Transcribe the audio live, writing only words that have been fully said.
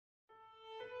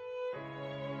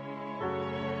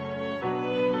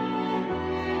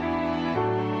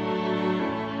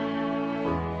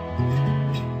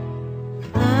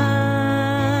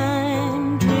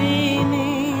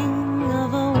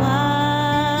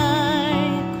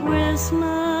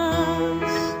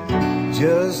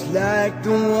like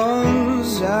the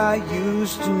ones I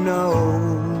used to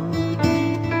know.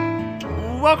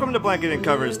 Welcome to Blanket and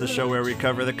Covers, the show where we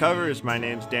cover the covers. My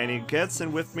name's Danny Getz,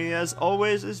 and with me, as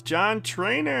always, is John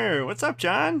Trainer. What's up,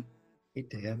 John? Hey,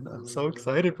 Dan, I'm so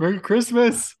excited. Merry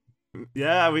Christmas.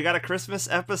 Yeah, we got a Christmas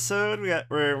episode.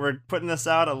 We're putting this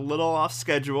out a little off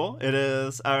schedule. It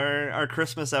is our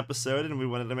Christmas episode, and we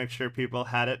wanted to make sure people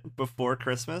had it before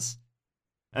Christmas.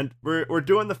 And we're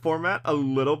doing the format a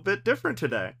little bit different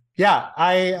today. Yeah,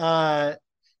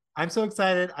 I'm so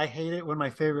excited. I hate it when my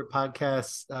favorite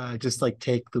podcasts just like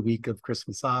take the week of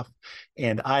Christmas off.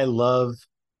 And I love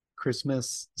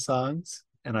Christmas songs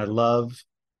and I love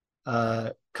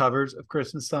covers of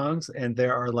Christmas songs, and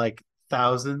there are like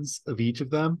thousands of each of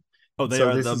them. Oh, they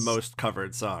are the most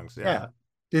covered songs. Yeah.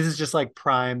 This is just like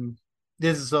prime.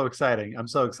 This is so exciting. I'm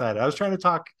so excited. I was trying to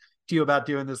talk to you about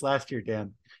doing this last year,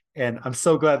 Dan, and I'm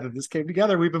so glad that this came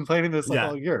together. We've been planning this like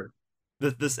all year.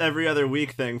 This every other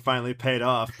week thing finally paid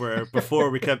off, where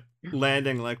before we kept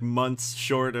landing like months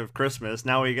short of Christmas.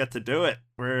 Now we get to do it.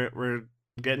 We're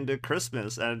getting to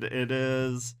Christmas, and it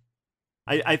is,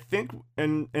 I think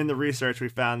in the research we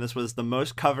found this was the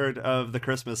most covered of the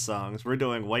Christmas songs. We're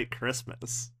doing White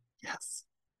Christmas. Yes.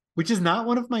 Which is not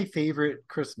one of my favorite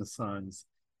Christmas songs.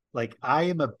 Like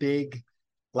I'm a big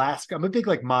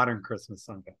like modern Christmas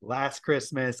song guy. Last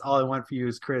Christmas, All I Want for You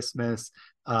is Christmas,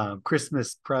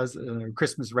 Christmas present,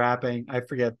 Christmas wrapping. I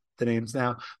forget the names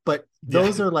now, but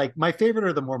those are like my favorite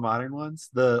are the more modern ones.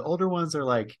 The older ones are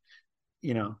like,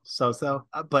 so.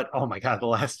 But oh my God, the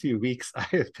last few weeks I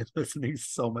have been listening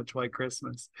so much White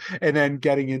Christmas, and then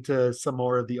getting into some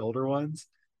more of the older ones.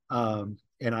 And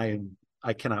I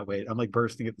cannot wait. I'm like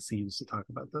bursting at the seams to talk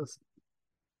about this.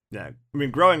 Yeah, I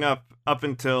mean, growing up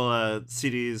until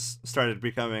CDs started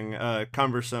becoming a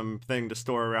cumbersome thing to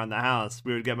store around the house,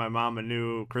 we would get my mom a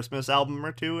new Christmas album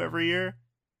or two every year.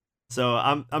 So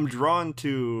I'm drawn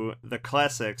to the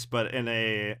classics, but in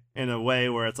a way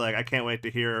where it's like I can't wait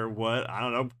to hear what, I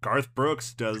don't know, Garth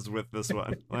Brooks does with this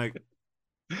one. Like,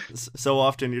 so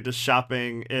often you're just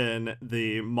shopping in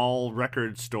the mall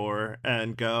record store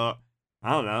and go,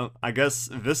 I don't know, I guess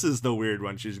this is the weird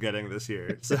one she's getting this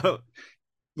year. So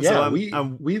yeah,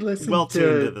 so we listened well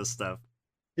tuned to this stuff.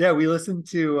 Yeah, we listened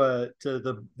to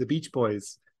the Beach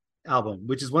Boys album,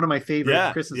 which is one of my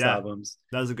favorite Christmas albums.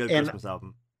 That was a good Christmas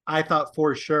album. I thought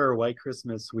for sure White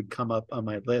Christmas would come up on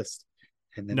my list,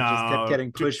 and then it just kept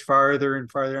getting pushed farther and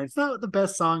farther. And it's not the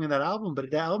best song in that album, but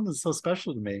that album is so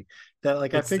special to me that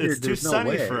like I figured it's too there's no sunny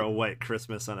way for a White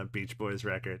Christmas on a Beach Boys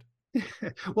record.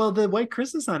 Well, the White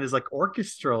Christmas song is like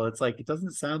orchestral. It's like it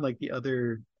doesn't sound like the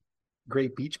other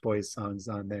great Beach Boys songs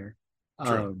on there.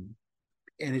 And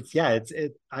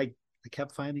I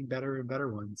kept finding better and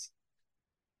better ones.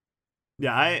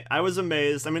 Yeah, I was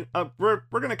amazed. I mean, we're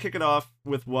gonna kick it off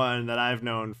with one that I've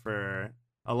known for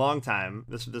a long time.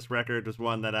 This record was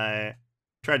one that I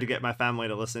tried to get my family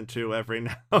to listen to every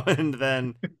now and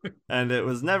then, and it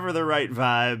was never the right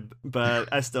vibe. But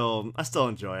I still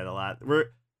enjoy it a lot.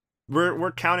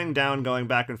 We're counting down, going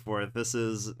back and forth. This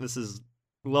is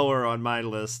lower on my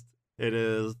list. It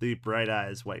is the Bright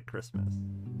Eyes White Christmas.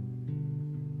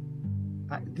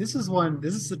 This is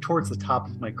towards the top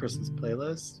of my Christmas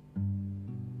playlist.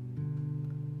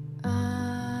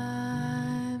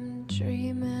 I'm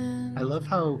dreaming. I love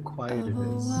how quiet it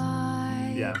is.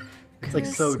 Yeah. It's like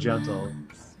so gentle.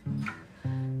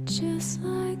 Just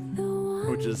like the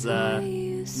one which is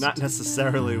not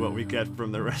necessarily what we get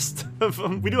from the rest of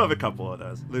them. We do have a couple of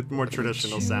those, the more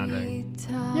traditional sounding.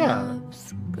 Yeah.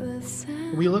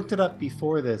 We looked it up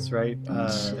before this, right?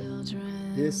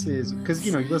 This is because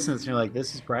you listen to this and you're like,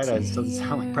 this is Bright Eyes. It doesn't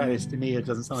sound like Bright Eyes to me. It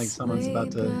doesn't sound like someone's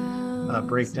about to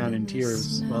break down in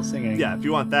tears while singing. Yeah, if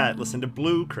you want that, listen to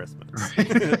Blue Christmas.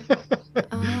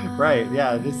 Right.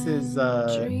 Yeah. This is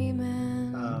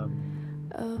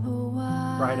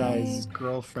Bright Eyes'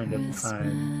 girlfriend at the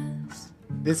time.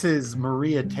 This is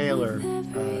Maria Taylor,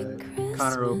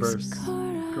 Conor Oberst's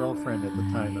girlfriend at the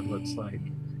time. It looks like.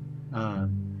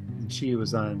 And she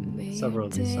was on several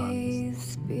of these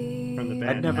songs. From the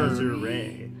band Azure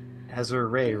Ray. Azure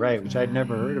Ray, right, which I'd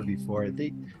never heard of before. I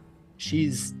think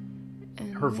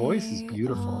her voice is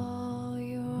beautiful.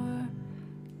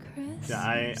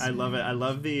 Yeah, I love it. I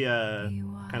love the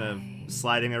kind of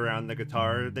sliding around the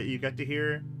guitar that you get to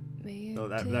hear. So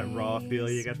that raw feel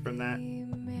you get from that.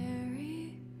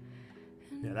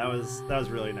 Yeah, that was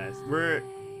really nice.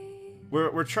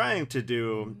 We're trying to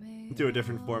do a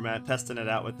different format, testing it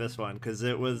out with this one, because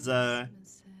it was a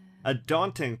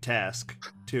daunting task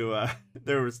to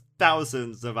there was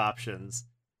thousands of options.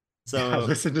 So I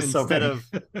listened to so many.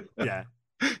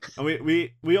 And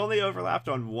we only overlapped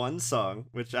on one song,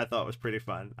 which I thought was pretty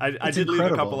fun. I It's did leave a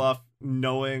couple incredible. off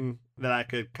knowing that I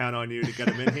could count on you to get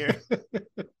them in here,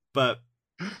 but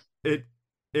it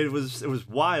it was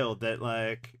wild that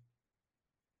like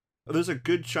there's a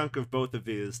good chunk of both of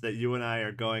these that you and I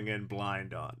are going in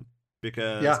blind on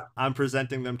because Yeah. I'm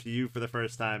presenting them to you for the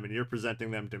first time and you're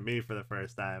presenting them to me for the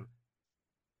first time.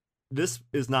 This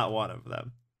is not one of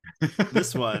them.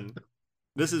 This one,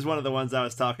 this is one of the ones I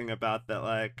was talking about that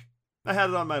like I had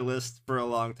it on my list for a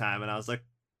long time and I was like,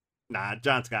 nah,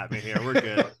 John's got me here. We're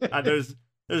good.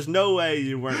 There's no way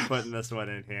you weren't putting this one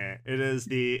in here. It is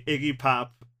the Iggy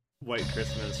Pop White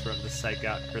Christmas from the Psych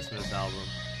Out Christmas album.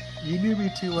 You knew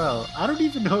me too well. I don't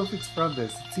even know if it's from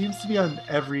this. It seems to be on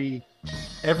every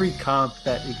comp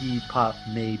that Iggy Pop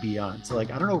may be on. So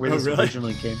like I don't know where Oh, this really?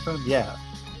 originally came from. Yeah.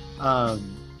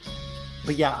 Um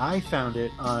but yeah, I found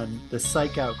it on the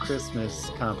Psych Out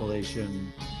Christmas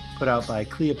compilation put out by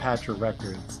Cleopatra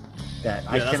Records that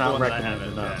I Yeah, that's the cannot one that I recommend have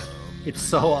it. enough. Yeah. It's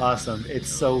so awesome. It's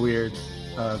so weird.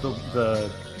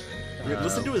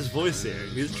 Listen to his voice here.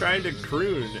 He's trying to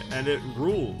croon, and it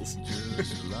rules.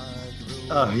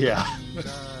 Oh yeah.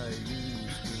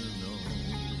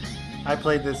 I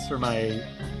played this for my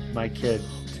kid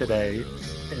today,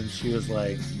 and she was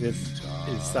like, "This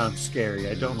sounds scary.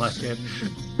 I don't like it."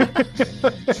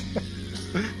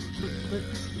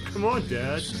 Come on,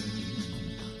 Dad.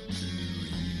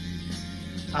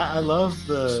 I love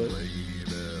the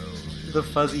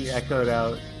fuzzy echoed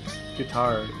out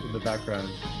guitar in the background.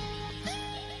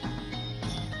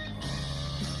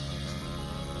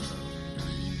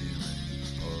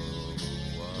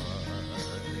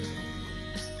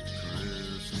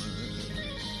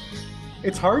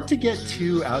 It's hard to get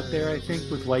too out there, I think,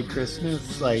 with White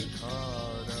Christmas. Like,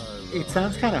 it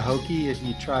sounds kind of hokey if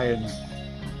you try and.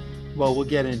 Well, we'll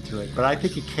get into it, but I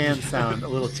think it can sound a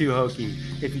little too hokey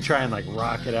if you try and like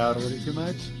rock it out a little too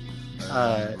much.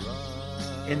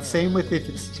 And same with if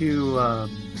it's too, I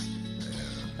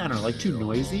don't know, like too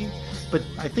noisy. But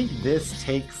I think this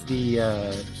takes the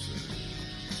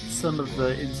some of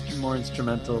the more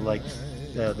instrumental, like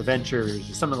the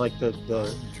Ventures, some of like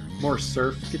the more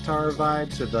surf guitar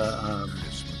vibes, or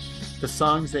the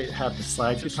songs that have the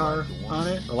slide guitar on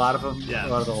it. A lot of them, Yeah. a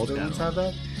lot of the older Yeah. ones have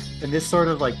that. And this sort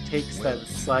of like takes that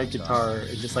slide guitar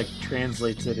and just like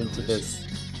translates it into this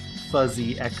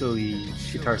fuzzy, echoey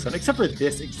guitar sound. Except for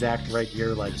this exact right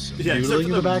here, like Yeah, except noodling for in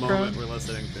the moment background. we're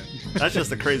listening to. That's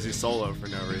just a crazy solo for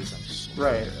no reason.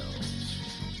 Right.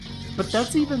 But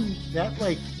that's even that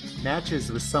like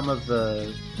matches with some of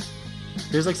the.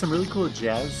 There's like some really cool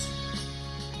jazz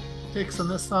picks on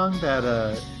this song that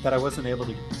I wasn't able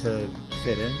to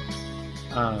fit in.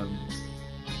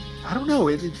 I don't know.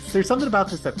 There's something about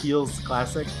this that feels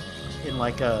classic in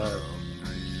like a,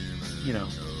 you know,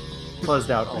 buzzed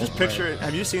out. Just picture it.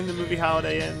 Have you seen the movie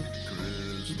Holiday Inn?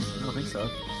 I don't think so.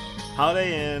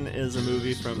 Holiday Inn is a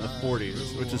movie from the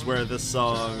 40s, which is where this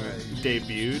song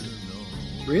debuted.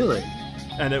 Really?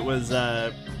 And it was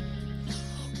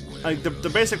like the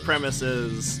basic premise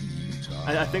is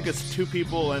I think it's two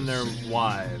people and their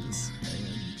wives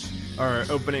are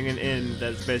opening an inn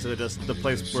that's basically just the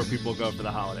place where people go for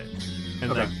the holiday,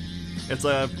 and Okay. like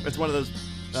it's one of those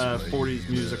 40s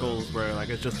musicals where like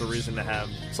it's just a reason to have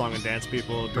song and dance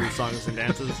people do songs and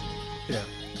dances. Yeah.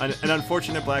 An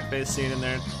unfortunate blackface scene in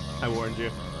there, I warned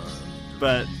you.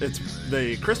 But it's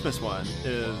the Christmas one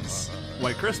is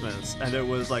White Christmas, and it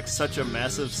was like such a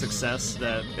massive success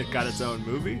that it got its own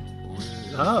movie.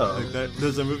 Oh. Like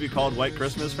there's a movie called White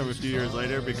Christmas from a few years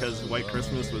later because White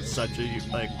Christmas was such a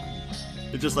like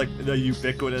it's just like the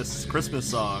ubiquitous Christmas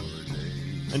song,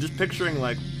 and just picturing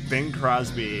like Bing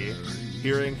Crosby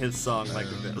hearing his song like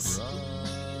this.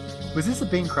 Was this a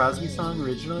Bing Crosby song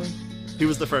originally? He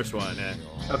was the first one, yeah.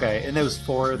 Okay, and it was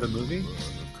for the movie?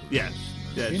 Yeah,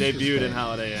 yeah, debuted Interesting. in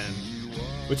Holiday Inn,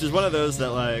 which is one of those that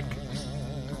like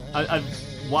I've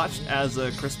watched as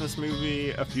a Christmas movie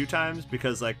a few times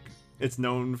because like it's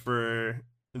known for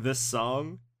this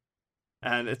song,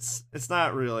 and it's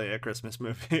not really a Christmas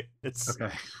movie. It's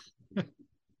Okay.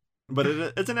 but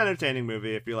it's an entertaining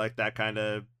movie if you like that kind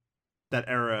of that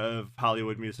era of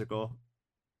Hollywood musical.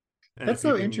 And That's if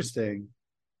you so can interesting.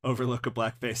 Overlook a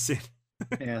blackface scene.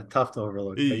 Yeah, tough to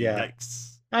overlook. But yeah.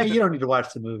 Yikes. You don't need to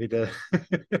watch the movie to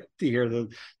to hear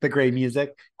the great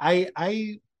music.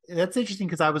 I that's interesting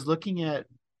because I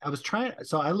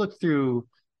looked through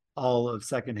all of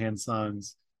secondhand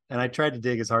songs and I tried to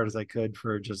dig as hard as I could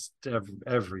for just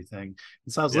everything.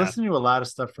 And so I was Yeah. listening to a lot of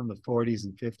stuff from the 40s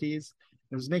and 50s,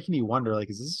 It was making me wonder, like,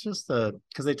 is this just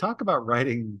because they talk about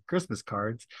writing Christmas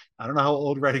cards. I don't know how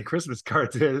old writing Christmas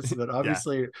cards is, but Yeah.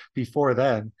 obviously before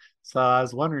then. So I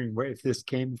was wondering where if this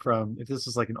came from, if this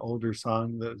was like an older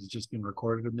song that was just been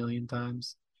recorded a million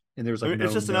times, and there was I like mean,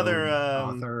 it's no just another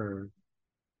known author. Or...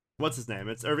 what's his name?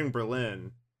 It's Irving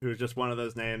Berlin, who's just one of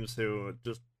those names who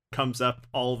just comes up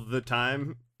all the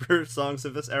time for songs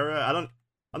of this era.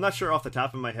 I'm not sure off the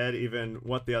top of my head even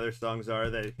what the other songs are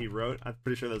that he wrote. I'm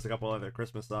pretty sure there's a couple other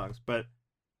Christmas songs, but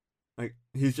like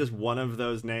he's just one of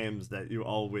those names that you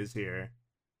always hear.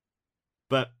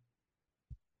 But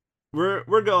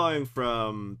we're going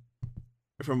from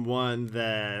one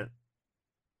that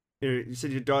you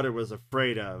said your daughter was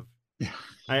afraid of. Yeah.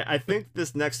 I think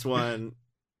this next one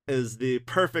is the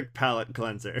perfect palate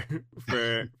cleanser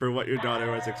for what your daughter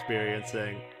was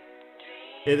experiencing.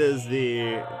 It is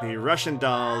the Russian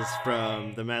dolls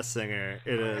from The Masked Singer.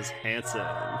 It is Hanson.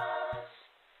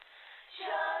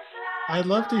 I'd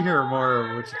love to hear more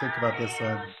of what you think about this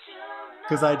one,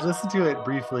 because I'd listened to it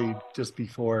briefly just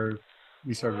before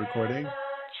we started recording while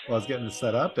I was getting this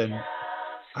set up, and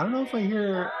I don't know if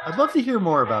I'd love to hear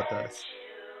more about this.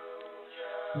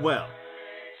 Well,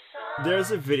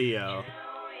 there's a video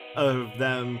of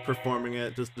them performing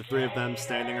it, just the three of them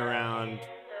standing around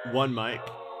one mic,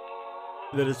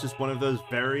 that is just one of those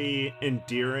very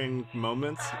endearing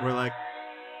moments where, like,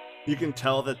 you can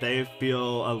tell that they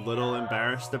feel a little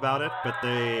embarrassed about it, but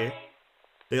they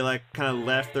like kind of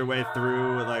laugh their way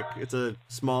through, like it's a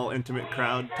small intimate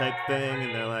crowd type thing,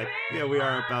 and they're like, yeah, we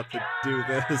are about to do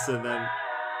this, and then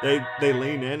they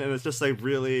lean in, and it's just like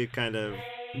really kind of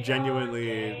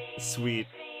genuinely sweet,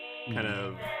 kind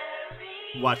of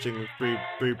watching three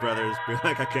brothers be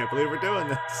like, I can't believe we're doing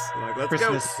this. Like, let's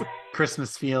go.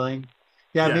 Christmas feeling.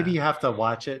 Yeah, Yeah. maybe you have to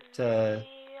watch it to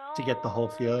get the whole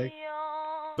feeling.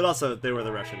 But also, they were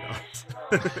the Russian dolls.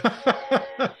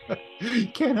 You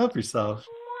can't help yourself.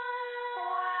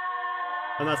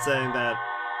 I'm not saying that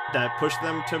pushed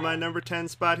them to my number 10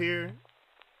 spot here,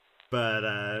 but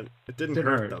it didn't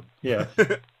hurt them. Yeah.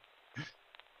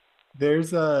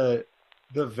 There's the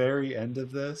very end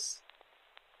of this.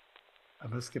 I'm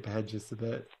gonna skip ahead just a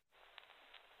bit.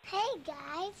 Hey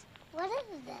guys, what is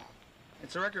this?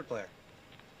 It's a record player.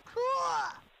 Cool!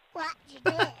 Watch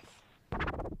this.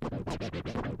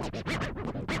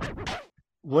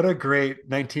 What a great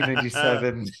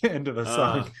 1997 end of a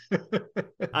song.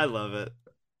 I love it.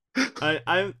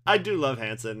 I do love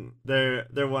Hanson. They're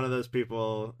one of those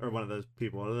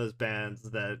bands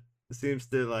that seems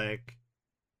to like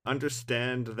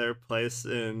understand their place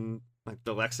in like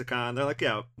the lexicon. They're like,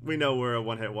 yeah, we know we're a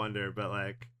one-hit wonder, but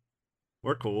like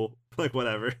we're cool. Like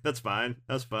whatever. That's fine.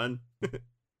 That's fun.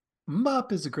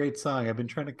 Mop is a great song. I've been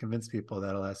trying to convince people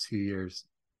that the last few years.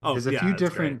 Oh, There's a yeah, few it's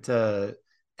different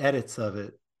edits of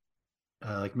it,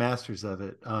 like masters of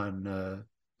it on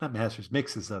not masters,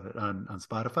 mixes of it on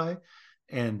Spotify,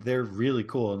 and they're really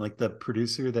cool. And like the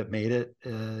producer that made it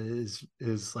is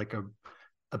like a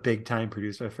big time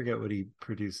producer. I forget what he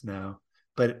produced now,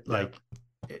 but like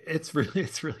it's really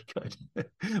good. The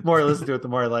more I listen to it, the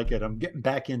more I like it. I'm getting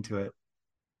back into it.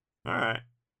 All right.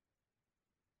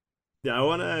 Yeah,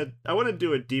 I wanna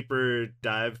do a deeper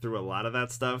dive through a lot of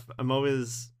that stuff. I'm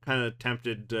always kind of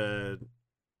tempted to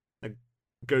like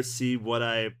go see what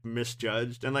I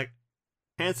misjudged, and like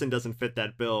Hanson doesn't fit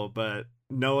that bill, but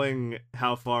knowing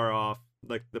how far off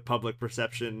like the public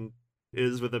perception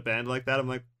is with a band like that, I'm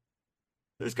like,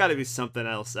 there's got to be something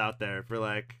else out there for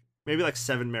like maybe like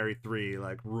Seven Mary 3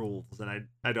 like rules, and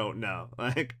I don't know.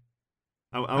 Like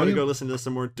I want to go listen to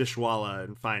some more Dishwalla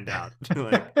and find out.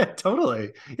 Like,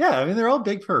 Totally. Yeah, I mean they're all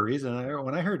big for a reason.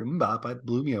 When I heard Mbop, it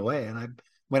blew me away, and I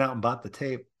went out and bought the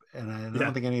tape. And I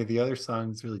don't think any of the other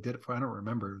songs really did it for. I don't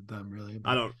remember them really.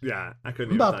 I don't. Yeah, I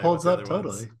couldn't. Mbop holds up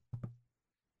totally.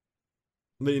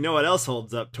 But you know what else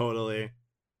holds up totally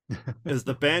is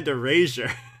the band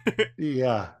Erasure.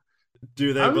 Yeah.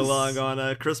 Do they belong on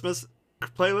a Christmas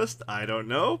playlist? I don't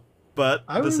know, but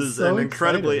this is so an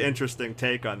incredibly excited. interesting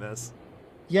take on this.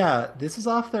 Yeah, this is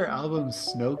off their album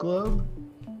Snow Globe.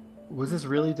 Was this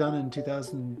really done in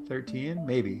 2013?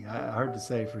 Maybe. Hard to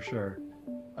say for sure.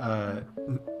 I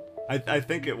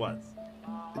think it was.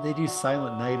 They do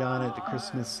Silent Night on it, the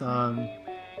Christmas song,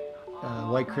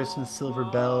 White Christmas, Silver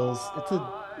Bells.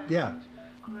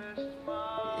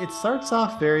 It starts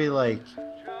off very like,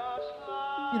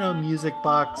 music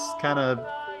box kind of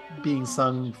being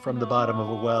sung from the bottom of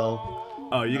a well.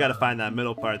 Oh, you got to find that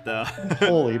middle part though.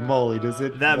 Holy moly, does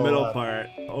it? That blow middle up. part.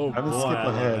 Oh I'm gonna boy, skip I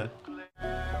love ahead. it.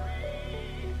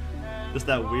 Just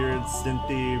that weird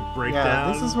synthy breakdown.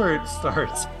 Yeah, this is where it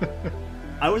starts.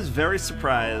 I was very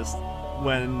surprised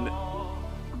when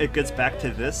it gets back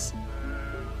to this,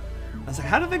 I was like,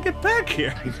 how did they get back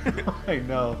here? I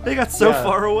know. They got so Yeah.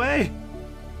 far away.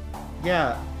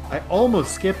 Yeah, I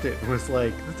almost skipped it. Was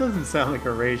like, this doesn't sound like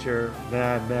Erasure.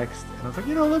 Nah, next. And I was like,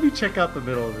 let me check out the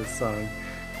middle of this song.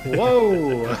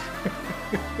 Whoa!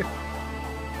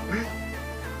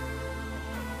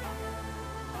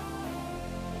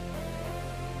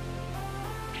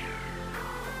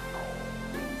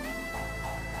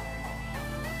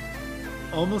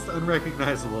 Almost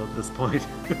unrecognizable at this point.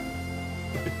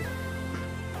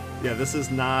 Yeah, this is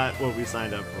not what we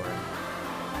signed up for.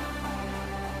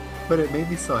 But it made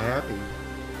me so happy.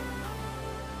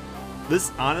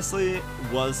 This honestly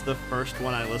was the first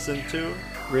one I listened to,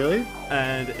 Really?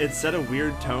 and it set a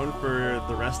weird tone for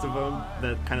the rest of them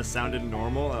that kind of sounded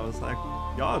normal. I was like,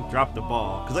 y'all dropped the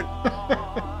ball. Because,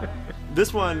 like,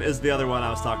 this one is the other one I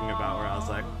was talking about where I was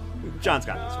like, John's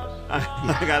got this one.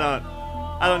 Like,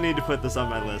 I don't need to put this on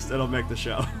my list. It'll make the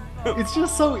show. It's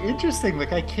just so interesting.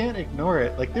 Like, I can't ignore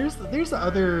it. Like, there's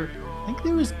other. I think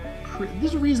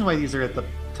there's a reason why these are at the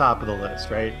top of the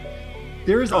list, right?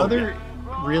 There's other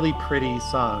really pretty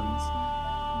songs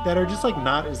that are just like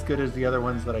not as good as the other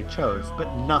ones that I chose,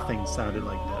 but nothing sounded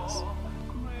like this.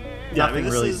 Yeah, Nothing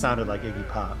really sounded like Iggy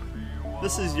Pop.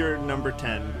 This is your number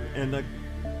 10, and like,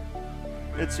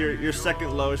 it's your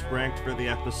second lowest ranked for the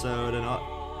episode, and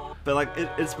all, but like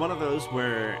it's one of those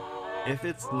where if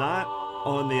it's not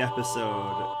on the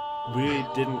episode, we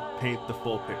didn't paint the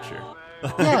full picture.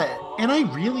 Yeah, and I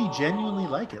really genuinely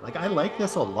like it. Like, I like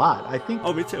this a lot. I think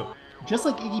Oh, me too. just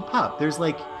like Iggy Pop, there's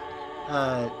like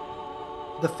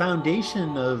the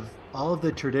foundation of all of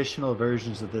the traditional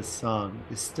versions of this song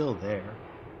is still there,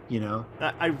 you know?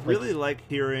 I really like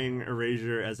hearing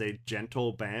Erasure as a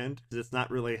gentle band, because it's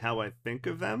not really how I think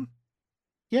of them.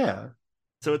 Yeah.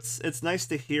 So it's nice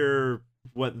to hear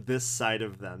what this side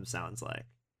of them sounds like.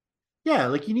 Yeah,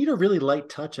 like you need a really light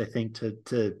touch, I think,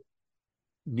 to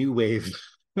new wave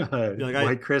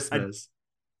White Christmas.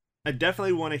 I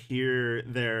definitely want to hear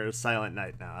their Silent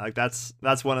Night now. Like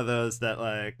that's one of those that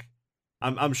like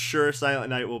I'm sure Silent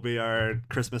Night will be our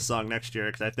Christmas song next year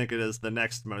because I think it is the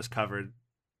next most covered.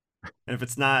 And if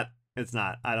it's not, it's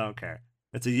not. I don't care.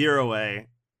 It's a year away.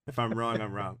 If I'm wrong,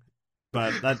 I'm wrong.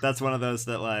 But that's one of those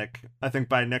that like I think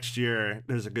by next year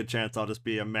there's a good chance I'll just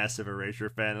be a massive Erasure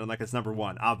fan and like it's number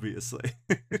one, obviously.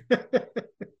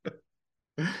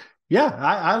 Yeah,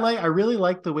 I really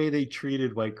like the way they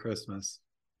treated White Christmas.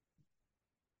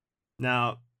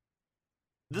 Now,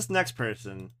 this next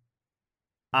person,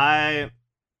 maybe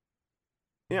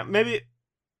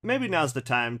now's the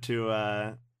time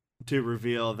to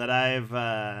reveal that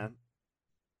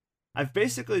I've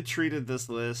basically treated this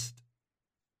list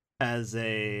as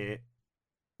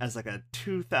like a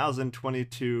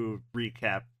 2022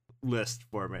 recap list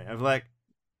for me. Of like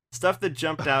stuff that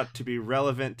jumped out to be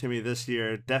relevant to me this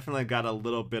year definitely got a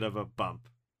little bit of a bump.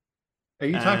 Are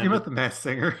you talking about the Masked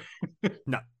Singer?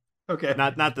 No. Okay.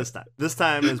 Not this time. This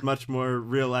time is much more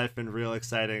real life and real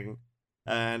exciting.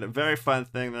 And a very fun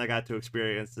thing that I got to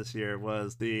experience this year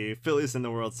was the Phillies in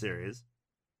the World Series.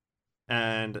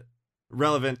 And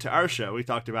relevant to our show, we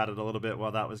talked about it a little bit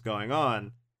while that was going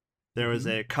on. There was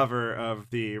a cover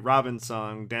of the Robin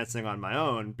song Dancing on My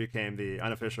Own became the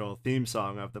unofficial theme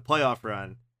song of the playoff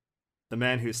run. The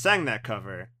man who sang that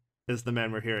cover is the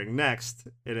man we're hearing next.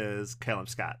 It is Calum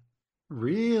Scott.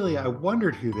 Really? I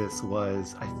wondered who this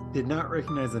was. I did not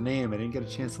recognize the name. I didn't get a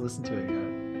chance to listen to it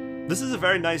yet. This is a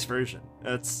very nice version.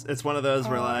 It's one of those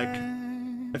where like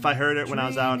if I heard it when I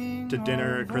was out to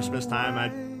dinner at Christmas time,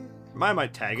 I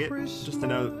might tag it just to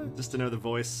know the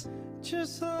voice.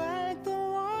 Just like the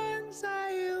ones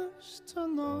I used to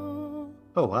know.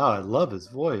 Oh wow, I love his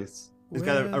voice. He's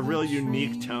got a real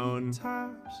unique tone.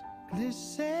 He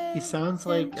sounds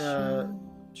like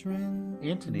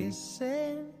Anthony.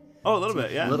 Oh, a little bit,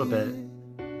 yeah. A little bit.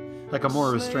 Like a more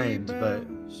restrained, but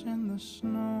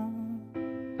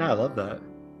yeah, I love that.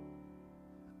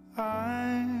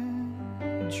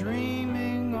 I'm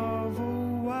dreaming of a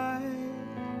white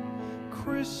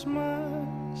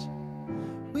Christmas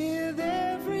with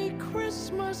every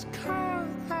Christmas card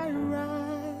I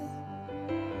write.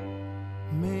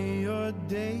 May your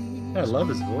days I love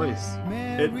his voice.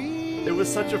 It was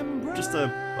such just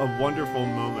a wonderful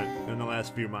moment in the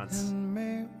last few months.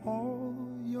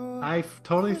 I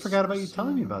totally forgot about you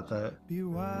telling me about that. Be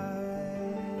white.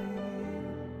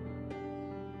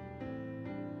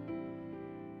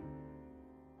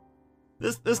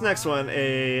 This next one,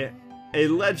 a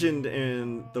legend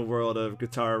in the world of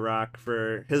guitar rock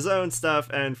for his own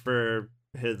stuff and for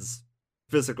his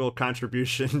physical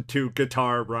contribution to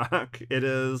guitar rock. It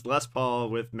is Les Paul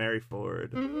with Mary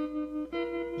Ford.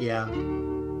 Yeah.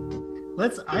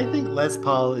 I think Les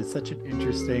Paul is such an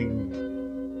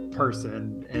interesting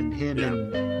person, and him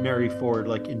and Mary Ford,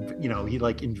 like, he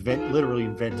like literally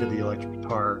invented the electric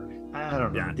guitar. I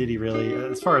don't know. Yeah. Did he really?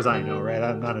 As far as I know, right?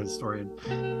 I'm not a historian,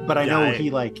 but I know he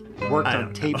like worked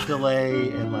on tape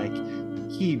delay, and like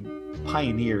he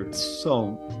pioneered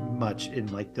so much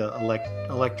in like the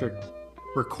electric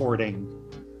recording.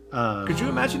 Could you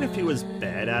imagine if he was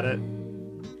bad at it?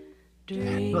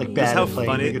 Like bad at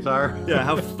playing the guitar? Yeah,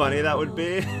 how funny that would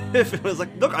be if it was like,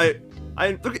 look,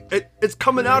 look, it's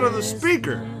coming out of the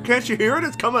speaker. Can't you hear it?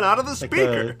 It's coming out of the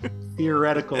speaker. Like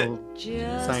theoretical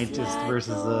scientist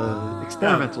versus a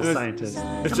experimental scientist.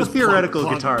 It's just a theoretical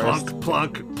plunk, guitarist.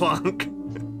 Plunk, plunk.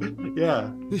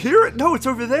 Yeah. You hear it? No, it's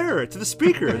over there. It's the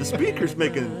speaker. The speaker's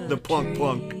making the plunk,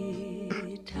 plunk.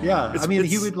 Yeah, I mean,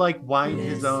 he would like wind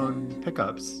his own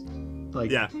pickups. Like,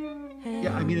 yeah.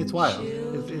 I mean, it's wild.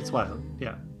 It's wild.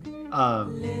 Yeah.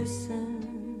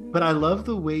 But I love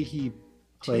the way he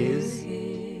plays.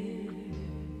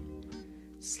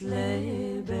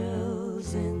 Sleigh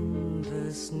bells in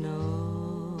the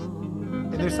snow.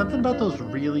 And there's something about those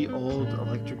really old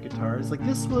electric guitars. Like,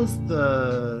 this was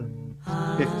the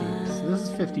 50s. This is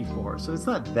 54, so it's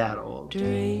not that old.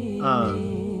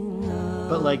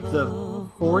 But like the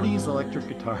 40s electric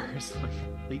guitars, like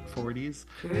late 40s,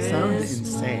 sound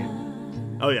insane.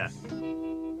 Oh yeah.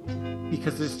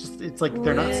 Because it's like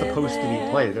they're not supposed to be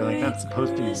played. They're like not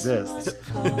supposed to exist.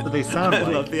 But they sound I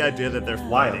like love the idea that they're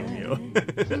fighting you.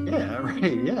 Yeah,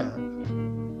 right, yeah.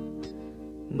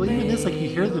 Well, even this, like, you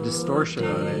hear the distortion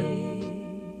on it.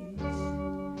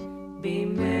 Be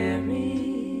merry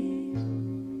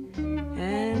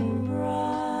and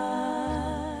bright.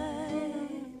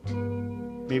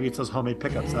 Maybe it's those homemade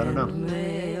pickups, I don't know.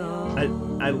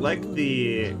 I like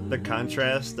the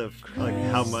contrast of like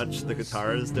how much the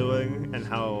guitar is doing and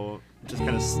how just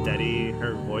kind of steady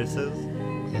her voice is.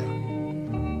 Yeah.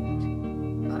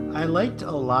 I liked a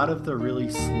lot of the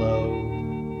really slow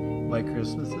White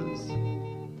Christmases,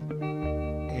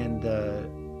 and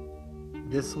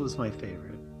this was my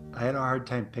favorite. I had a hard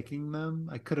time picking them.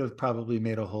 I could have probably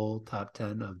made a whole top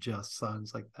 10 of just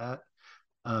songs like that.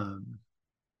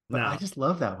 But I just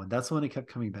love that one. That's the one I kept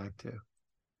coming back to.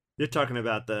 You're talking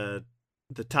about the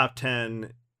top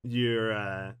 10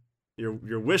 you're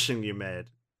wishing you made.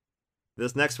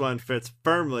 This next one fits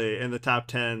firmly in the top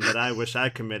 10 that I wish I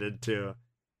committed to.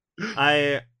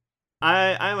 I'm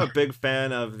a big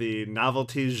fan of the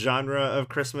novelty genre of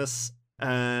Christmas,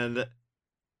 and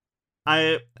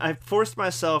I forced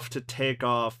myself to take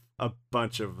off a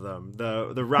bunch of them.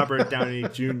 The Robert Downey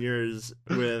Jr.'s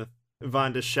with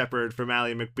Vonda Shepard from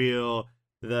Ally McBeal,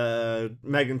 the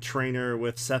Meghan Trainor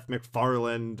with Seth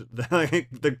MacFarlane,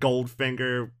 the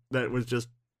Goldfinger that was just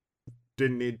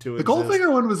didn't need to exist. The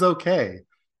Goldfinger one was okay.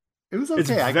 It was okay.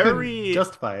 It's I couldn't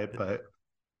justify it, but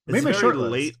it's very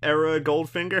late era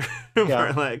Goldfinger,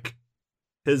 where like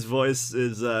his voice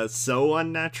is so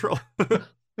unnatural.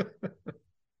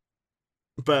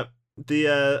 But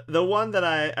the one that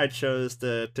I chose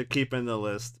to keep in the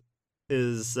list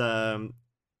is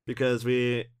because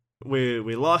we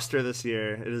lost her this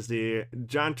year. It is the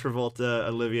John Travolta,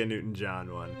 Olivia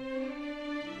Newton-John one.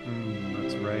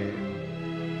 That's right.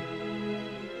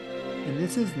 And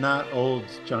this is not old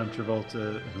John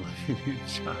Travolta and Olivia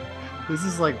Newton-John. This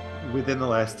is like within the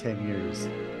last 10 years.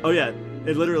 Oh yeah,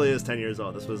 it literally is 10 years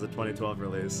old. This was a 2012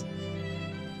 release. I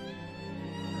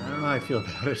don't know how I feel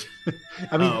about it.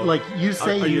 I mean, like you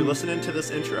say, are you listening to this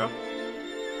intro?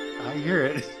 I hear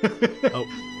it. Oh,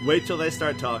 wait till they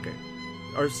start talking.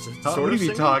 Or what have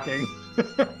you talking?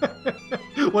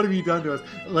 What have you done to us?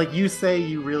 Like you say,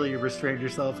 you really restrained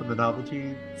yourself in the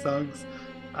novelty songs.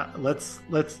 Let's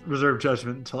reserve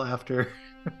judgment until after.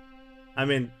 I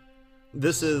mean,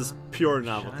 this is pure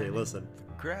novelty. Listen.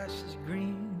 The grass is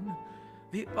green,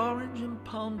 the orange and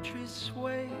palm trees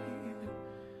sway.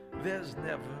 There's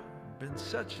never been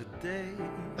such a day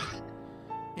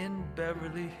in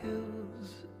Beverly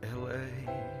Hills, LA.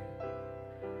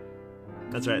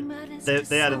 That's right.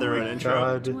 They added their own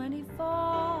intro.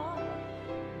 24,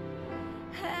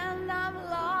 and I'm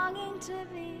longing to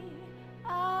be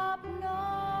up north.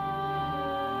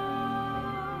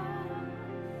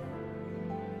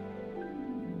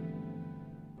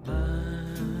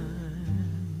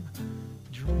 I'm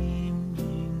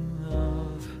dreaming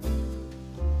of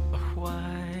a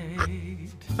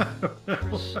white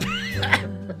Christmas.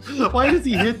 Why does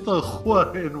he hit the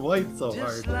what in white so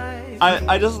hard?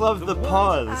 I just love the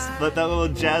pause, that little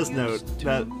jazz note.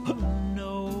 That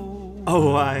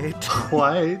white.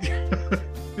 White.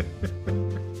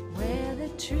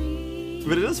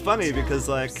 But it is funny because,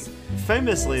 like,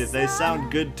 famously they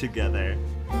sound good together.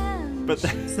 but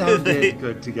Sounded they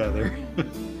good together.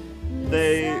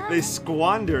 they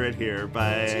squander it here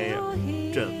by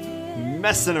just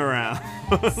messing around.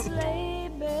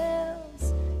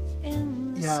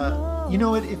 Yeah, you know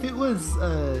what? If it was,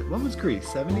 when was Grease?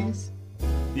 70s?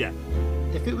 Yeah.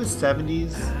 If it was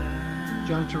 70s,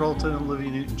 John Travolta and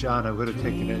Olivia Newton-John, I would have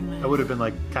taken it. I would have been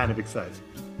like kind of excited.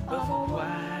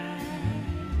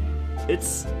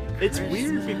 It's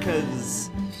weird because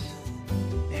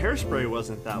Hairspray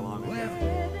wasn't that long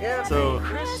ago. So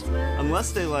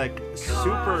unless they like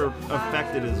super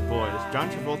affected his voice, John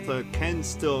Travolta can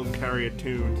still carry a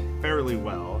tune fairly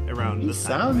well around He this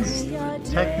time.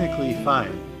 sounds technically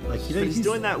fine. Like But he's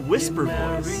doing that whisper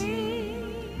voice.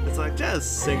 It's like,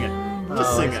 just sing it.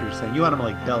 Just sing I see what you're it. saying. You want him to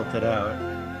like belt it out.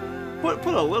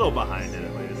 Put a little behind it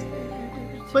at least.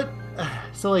 But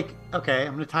so like, okay,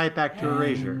 I'm gonna tie it back to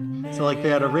Erasure. So like they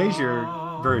had Erasure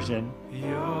version.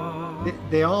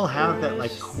 They all have that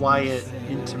like quiet,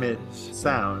 intimate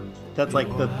sound. That's like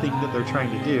the thing that they're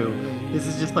trying to do. This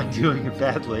is just like doing it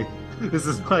badly. This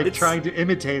is like trying to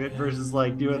imitate it versus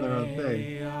like doing their own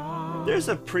thing. There's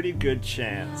a pretty good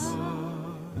chance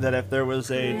that if there was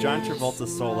a John Travolta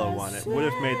solo one, it would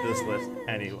have made this list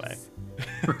anyway.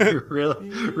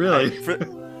 Really?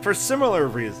 For similar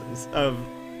reasons of,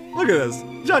 look at this,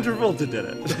 John Travolta did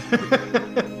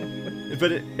it.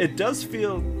 But it does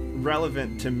feel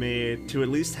relevant to me to at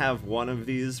least have one of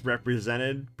these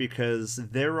represented because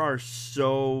there are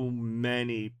so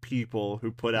many people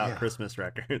who put out Christmas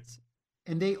records.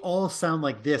 And they all sound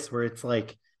like this, where it's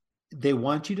like they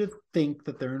want you to think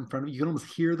that they're in front of you. You can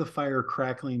almost hear the fire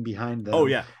crackling behind them. Oh,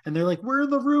 yeah. And they're like, we're in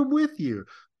the room with you.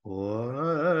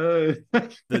 What?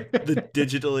 The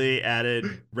digitally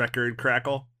added record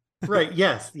crackle. Right.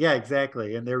 Yes. Yeah,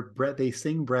 exactly. And they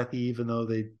sing breathy, even though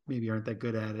they maybe aren't that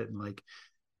good at it. And like,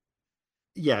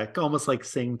 yeah, almost like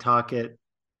sing, talk it.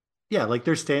 Yeah. Like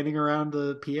they're standing around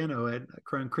the piano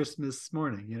around Christmas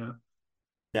morning, you know?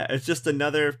 Yeah. It's just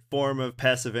another form of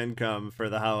passive income for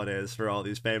the holidays for all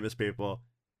these famous people.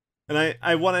 And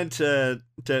I wanted to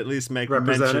at least make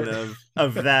mention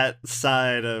of that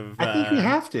side of I think we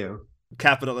have to.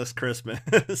 Capitalist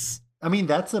Christmas. I mean,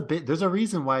 that's a bit. There's a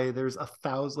reason why there's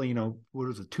 1,000. You know, what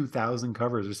was it, 2,000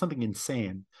 covers or something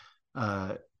insane.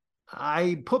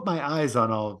 I put my eyes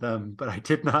on all of them, but I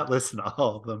did not listen to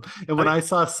all of them. And when I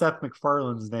saw Seth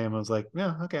MacFarlane's name, I was like,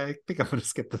 yeah, okay, I think I'm going to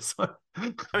skip this one.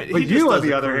 But you, on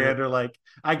the other hand, are like,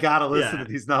 I gotta listen to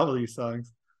these novelty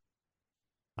songs.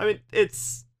 I mean,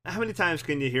 it's. How many times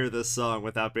can you hear this song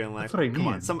without being like, That's what I come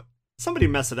mean. on, somebody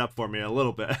mess it up for me a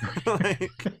little bit.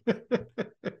 Like,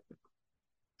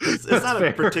 it's not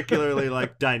a particularly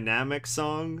like dynamic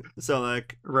song. So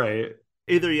like, right.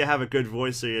 Either you have a good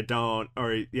voice or you don't,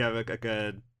 or you have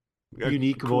a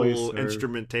unique cool voice or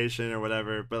instrumentation or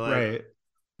whatever. But like, right.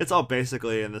 It's all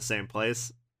basically in the same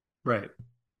place. Right.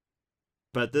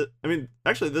 But I mean,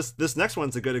 actually, this next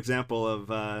one's a good example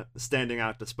of standing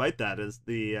out. Despite that, is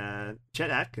the Chet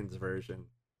Atkins version.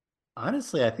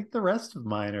 Honestly, I think the rest of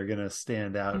mine are gonna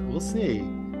stand out. We'll see.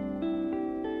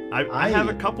 I have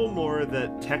a couple more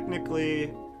that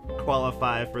technically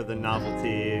qualify for the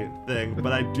novelty thing,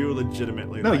 but I do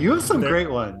legitimately. No, you have some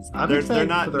great ones. They're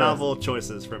not novel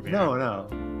choices from here. No.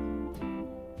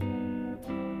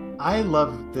 I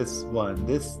love this one.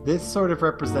 This sort of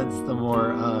represents the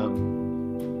more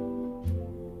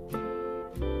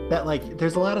that like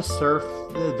there's a lot of surf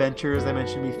adventures I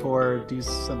mentioned before. Do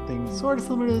something sort of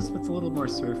similar to this, but it's a little more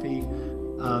surfy.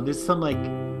 There's some like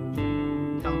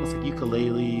almost like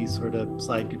ukulele sort of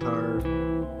slide guitar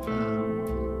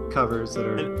covers that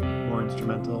are more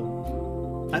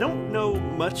instrumental. I don't know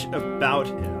much about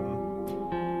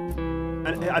him.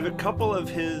 I have a couple of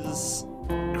his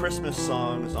Christmas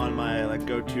songs on my like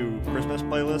go-to Christmas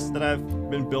playlist that I've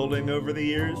been building over the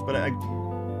years, but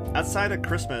outside of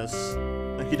Christmas,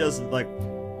 like he does like,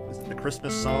 is it the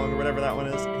Christmas song or whatever that one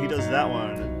is? He does that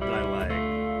one that I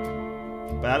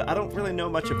like, but I don't really know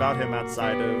much about him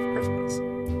outside of Christmas.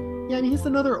 Yeah, I mean, he's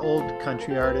another old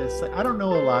country artist. I don't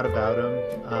know a lot about him.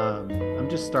 I'm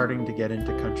just starting to get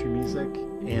into country music,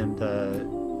 and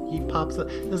he pops up.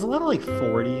 There's a lot of like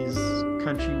 40s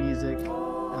country music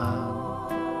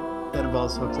that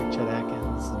involves folks like Chet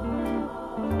Atkins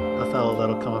and a fellow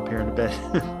that'll come up here in a bit.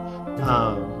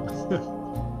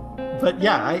 But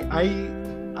yeah,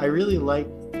 I really like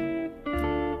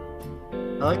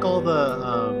all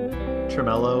the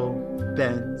tremolo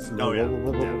bends. And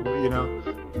you know.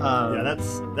 Yeah,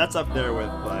 that's up there with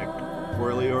like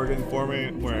whirly organ for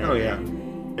me. Where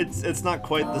it's not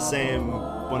quite the same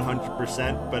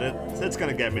 100%, but it's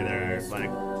gonna get me there like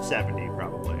 70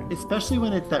 probably. Especially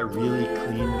when it's that really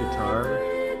clean guitar.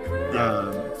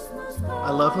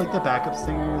 I love like the backup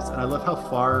singers, and I love how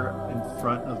far in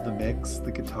front of the mix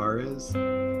the guitar is.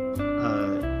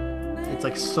 It's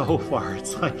like so far.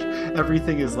 It's like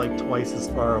everything is like twice as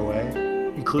far away,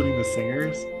 including the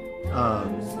singers.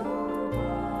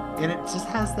 And it just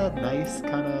has that nice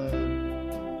kind of,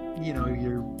 you know,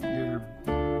 you're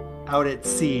out at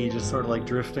sea, just sort of like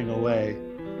drifting away.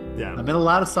 Yeah. I mean, a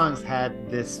lot of songs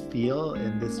had this feel,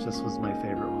 and this just was my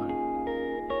favorite one.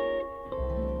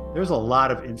 There's a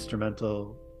lot of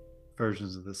instrumental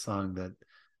versions of this song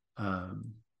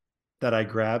that I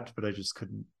grabbed, but I just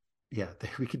couldn't. Yeah,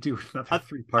 we could do another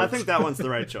 3 parts. I think that one's the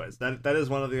right choice. That is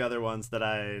one of the other ones that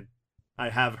I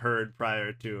have heard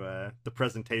prior to the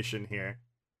presentation here.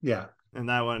 Yeah. And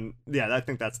that one, yeah, I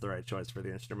think that's the right choice for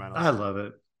the instrumental. I love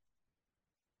it.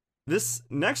 This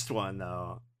next one,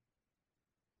 though,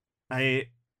 I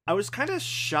was kind of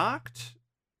shocked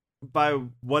by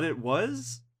what it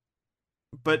was,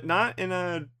 but not in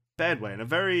a bad way, in a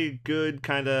very good,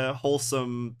 kind of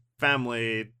wholesome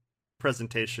family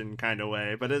presentation kind of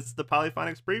way, but it's the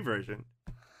Polyphonic Spree version.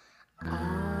 You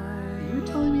were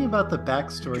telling me about the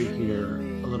backstory here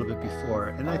a little bit before,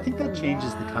 and I think that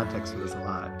changes the context of this a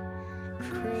lot.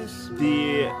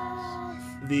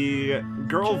 The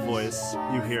girl voice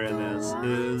you hear in this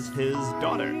is his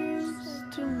daughter.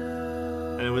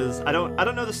 And it was I don't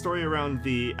know the story around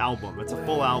the album. It's a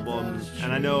full album,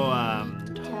 and I know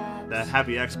that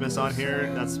Happy Xmas on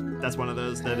here, that's one of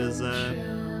those that is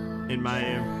in my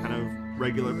kind of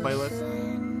regular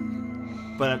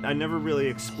playlist. But I never really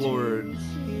explored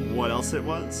what else it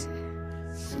was.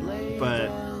 But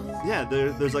yeah,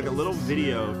 there's like a little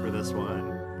video for this one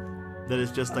that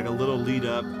is just like a little lead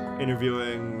up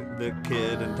interviewing the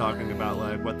kid and talking about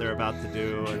like what they're about to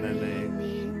do, and then they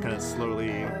kind of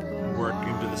slowly work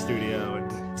into the studio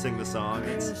and sing the song.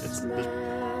 It's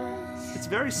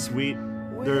very sweet.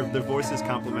 Their voices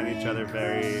complement each other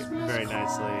very, very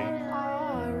nicely.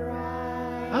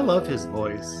 I love his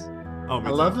voice. Oh, I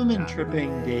love him in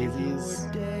Tripping Daisies,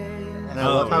 and I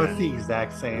love how it's the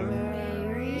exact same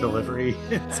delivery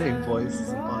and same voice as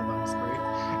in Polyphonic Spree,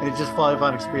 and it just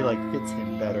Polyphonic Spree like fits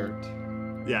him better.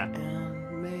 Yeah,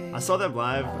 I saw them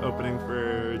live opening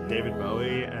for David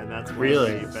Bowie, and that's one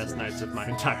Really? of the best nights of my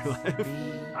entire life.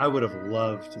 I would have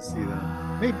loved to see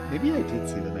them. Maybe I did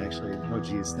see them actually. Oh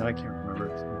geez, now I can't remember.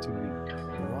 It's been too many.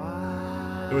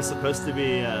 It was supposed to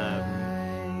be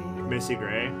Macy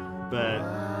Gray, but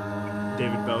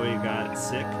David Bowie got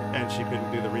sick and she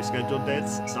couldn't do the rescheduled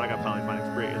dates, so I got Polyphonic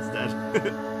Spree instead.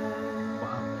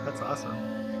 Wow, that's awesome.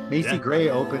 Macy Yeah. Gray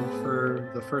opened for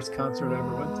the first concert I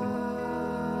ever went to.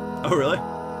 Oh, really?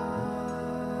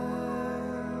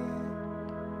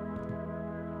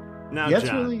 Now, Yeah,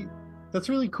 John. that's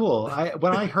really cool.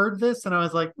 When I heard this and I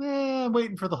was like, I'm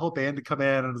waiting for the whole band to come in,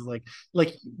 and I was like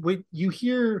when you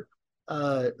hear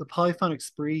the Polyphonic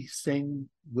Spree sing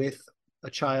with a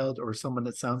child or someone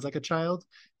that sounds like a child,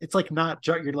 it's like not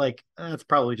you're like, that's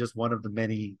probably just one of the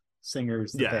many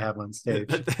singers that they have on stage.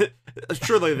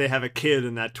 Surely they have a kid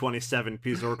in that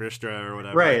 27-piece orchestra or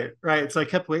whatever. Right. So I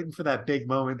kept waiting for that big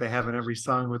moment they have in every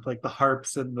song with like the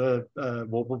harps and the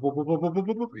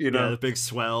you know, the big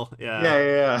swell.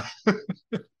 Yeah.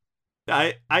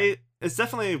 It's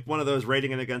definitely one of those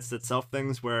rating it against itself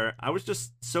things where I was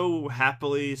just so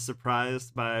happily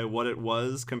surprised by what it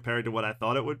was compared to what I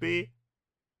thought it would be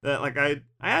that like I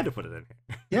had to put it in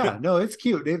here. Yeah, no, it's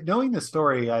cute. Knowing the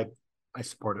story, I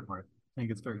support it more. I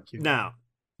think it's very cute. Now,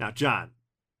 John.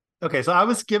 Okay, so I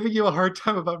was giving you a hard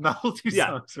time about novelty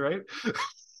songs, right?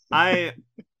 I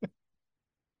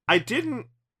didn't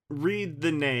read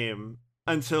the name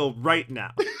until right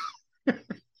now.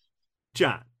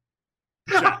 John,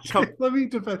 come. Let me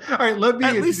defend. All right, let me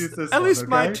introduce this. At least okay?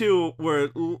 my two were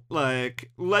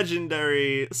like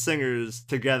legendary singers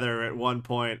together at one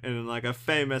point in like a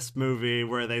famous movie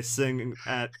where they sing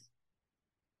at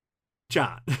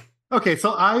John. Okay,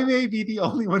 so I may be the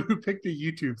only one who picked a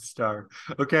YouTube star,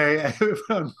 okay,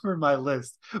 for my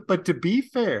list. But to be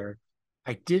fair,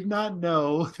 I did not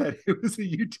know that it was a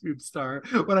YouTube star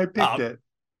when I picked it.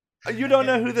 You don't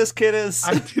know who this kid is?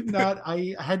 I did not.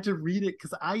 I had to read it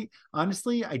because I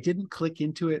didn't click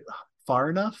into it far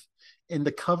enough. And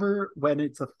the cover, when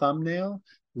it's a thumbnail,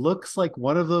 looks like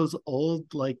one of those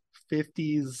old like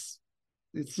 50s.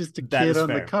 It's just a kid on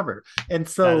the cover. And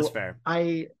so that is fair.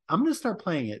 I'm gonna start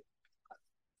playing it.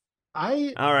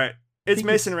 All right. It's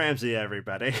Mason Ramsey,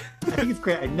 everybody. I think it's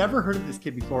great. I never heard of this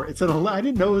kid before. I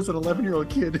didn't know it was an 11-year-old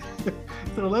kid. It's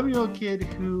an 11-year-old kid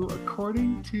who,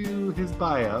 according to his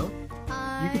bio,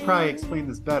 you could probably explain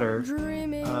this better,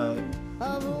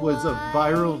 was a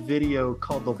viral video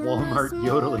called the Walmart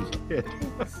Yodeling Kid.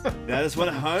 That is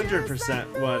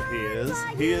 100% what he is.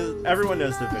 He is. Everyone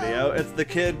knows the video. It's the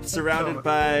kid surrounded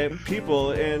by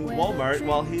people in Walmart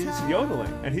while he's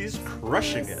yodeling, and he's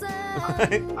crushing it.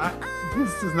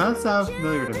 This does not sound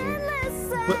familiar to me.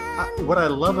 But what I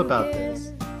love about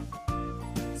this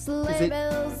is it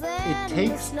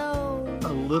takes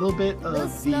a little bit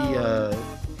of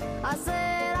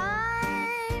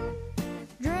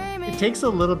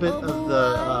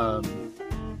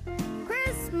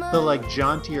the like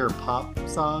jauntier pop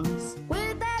songs,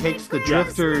 takes the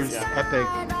Drifters epic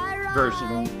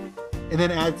version, and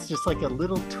then adds just like a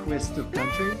little twist of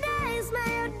country.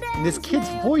 And this kid's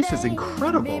voice is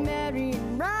incredible.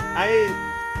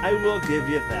 I will give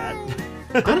you that.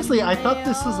 Honestly, I thought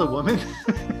this was a woman.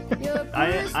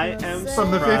 I am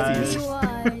from the surprised.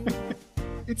 50s.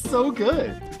 It's so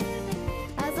good.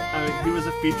 I mean, he was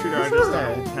a featured artist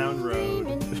on Old Town Road.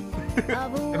 I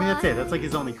mean, that's it. That's like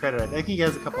his only credit. I think he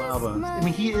has a couple albums. I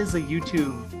mean, he is a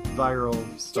YouTube viral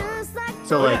star.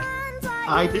 So like,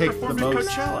 I picked the most.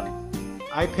 Coachella.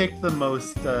 I picked the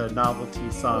most novelty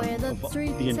song of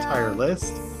the entire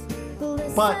list,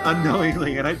 but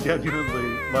unknowingly, and I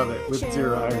genuinely love it with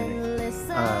zero irony.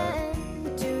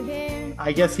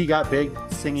 I guess he got big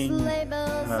singing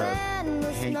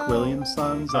Hank Williams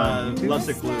songs on YouTube.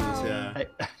 Lovesick Blues, yeah.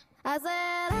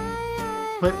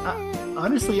 But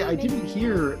honestly, I didn't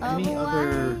hear any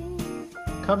other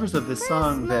covers of this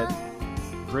song that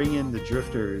bring in the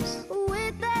Drifters.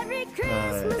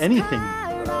 Anything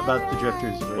about the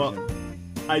Drifters version. Well,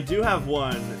 I do have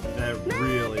one that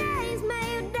really,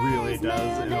 really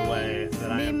does in a way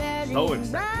that I am so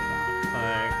excited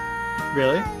about.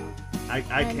 Really?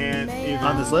 I can't even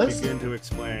on this list? begin to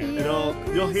explain.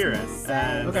 You'll hear it,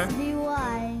 and Okay.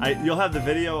 you'll have the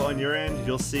video on your end.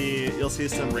 You'll see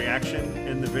some reaction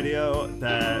in the video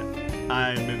that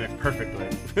I mimic perfectly.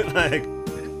 Like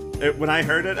when I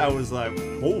heard it, I was like,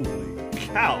 "Holy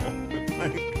cow!"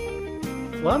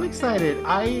 Well, I'm excited.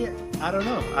 I don't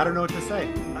know. I don't know what to say.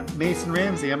 Mason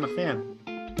Ramsey, I'm a fan.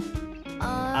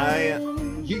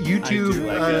 YouTube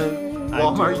like it.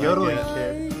 Walmart like yodeling it.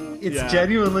 kid. It's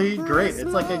genuinely great.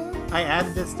 It's like I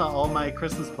added this to all my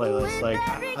Christmas playlists. Like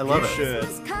I love You it. should,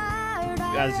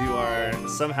 as you are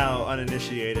somehow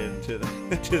uninitiated to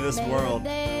this world.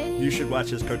 You should watch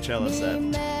his Coachella set.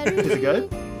 Is it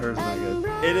good or is it not good?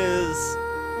 It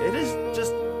is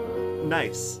just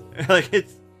nice. Like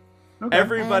it's. Okay.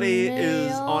 Everybody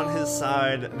is on his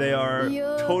side. They are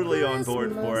totally on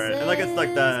board for it. And like it's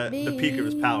like the peak of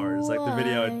his powers. Like the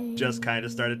video had just kind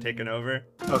of started taking over.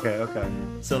 Okay.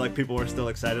 So like people were still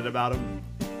excited about him.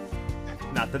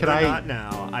 Not that Can they're I- not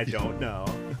now. I don't know.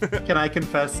 Can I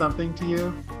confess something to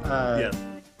you? Yes.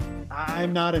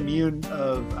 I'm not immune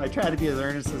of. I try to be as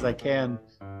earnest as I can,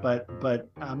 but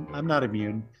I'm not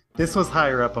immune. This was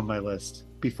higher up on my list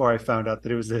before I found out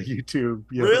that it was a YouTube.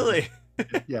 Really?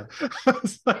 Yeah. I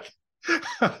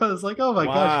was like, oh my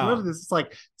gosh, Wow. remember this? It's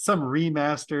like some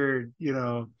remastered,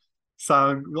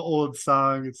 song, old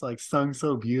song. It's like sung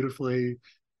so beautifully.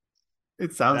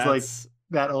 It sounds like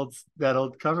that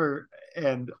old cover.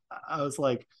 And I was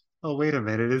like, oh, wait a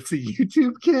minute, it's a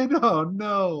YouTube kid? Oh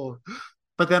no.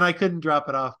 But then I couldn't drop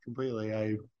it off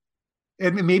completely.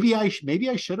 Maybe I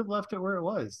should have left it where it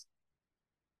was.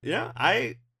 Yeah.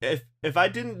 If I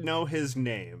didn't know his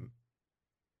name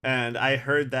and I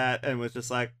heard that and was just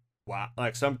like, wow,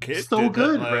 like some kid So did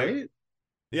good, that, like, right?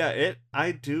 Yeah,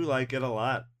 I do like it a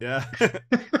lot. Yeah.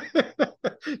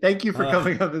 Thank you for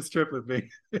coming on this trip with me.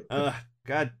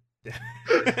 God.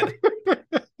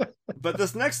 But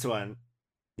this next one,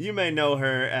 you may know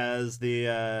her as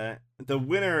the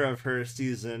winner of her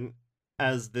season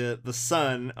as the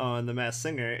son on The Masked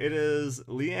Singer. It is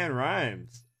LeAnn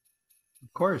Rimes.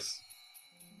 Of course.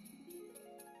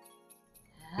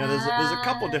 Now there's a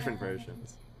couple different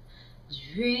versions.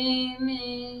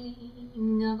 Dreaming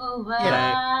of a while.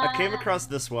 I came across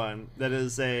this one that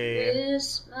is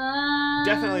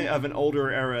definitely of an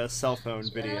older era cell phone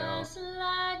video.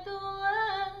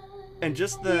 And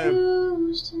just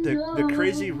the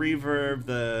crazy reverb,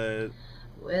 the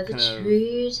kind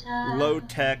of low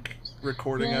tech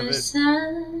recording of it.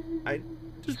 I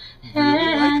just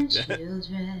really liked it.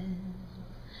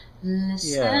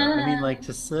 Yeah, I mean, like,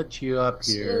 to set you up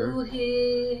here,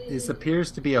 this appears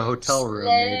to be a hotel room,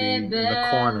 maybe, in the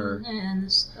corner.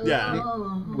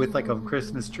 Yeah. With, like, a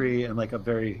Christmas tree and, like, a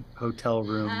very hotel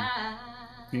room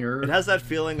mirror. It has that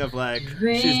feeling of, like,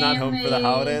 she's not home for the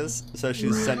holidays, so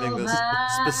she's sending this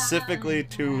specifically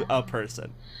to a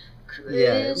person.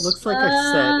 Yeah, it looks like a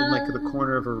set in like the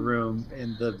corner of a room,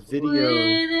 and the video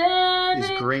is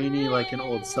grainy like an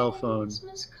old cell phone,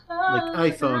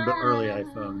 like iPhone, but early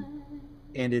iPhone.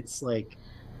 And it's like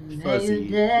fuzzy,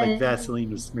 like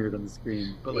Vaseline was smeared on the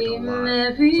screen, but like a lot.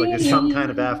 It's like there's some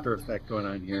kind of After Effect going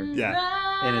on here. Yeah.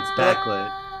 And it's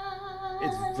backlit.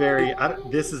 It's very, I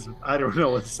don't know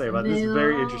what to say about this. It's a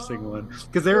very interesting one.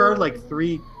 Because there are like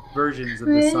 3 versions of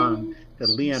the song that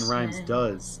LeAnn Rimes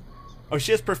does. Oh,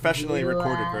 she has professionally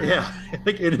recorded versions. Yeah,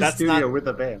 like in a studio with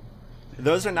a band.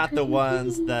 Those are not the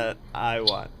ones that I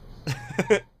want.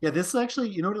 Yeah, this is actually,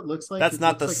 you know what it looks like? That's It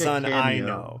not the looks like son a I Cameo.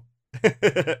 know.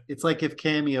 It's like if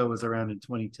Cameo was around in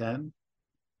 2010,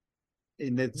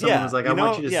 and that someone was like, "I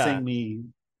want you to sing me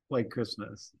White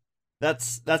Christmas."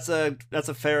 That's a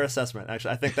fair assessment.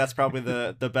 Actually, I think that's probably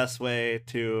the best way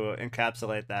to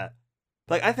encapsulate that.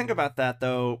 Like, I think about that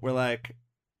though. We're like,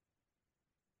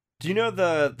 do you know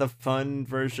the fun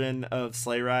version of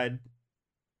Sleigh Ride?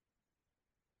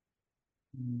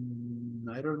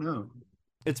 I don't know.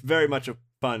 It's very much a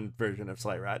fun version of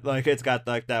Sleigh Ride. Like, it's got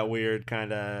like that weird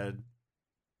kind of.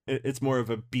 It's more of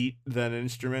a beat than an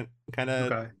instrument kind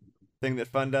of thing that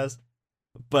fun does.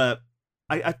 But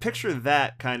I picture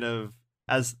that kind of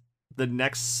as the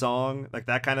next song, like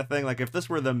that kind of thing. Like if this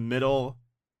were the middle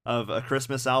of a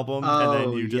Christmas album and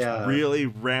then you just really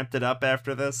ramped it up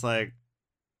after this, like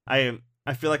I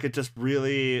feel like it just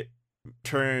really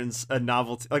turns a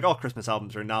novelty. Like all Christmas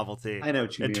albums are a novelty. I know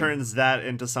what you mean. It turns that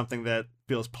into something that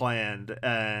feels planned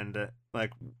and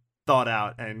like thought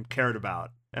out and cared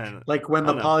about. And like when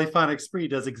the Polyphonic Spree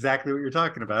does exactly what you're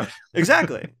talking about.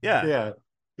 Exactly. Yeah. Yeah.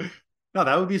 No,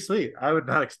 that would be sweet. I would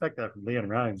not expect that from LeAnn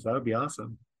Rimes. That would be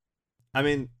awesome. I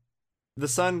mean, the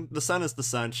sun is the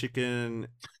sun. She can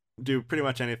do pretty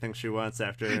much anything she wants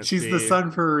after. She's the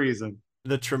sun for a reason.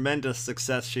 The tremendous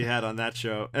success she had on that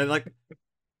show. And like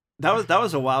that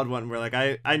was a wild one where like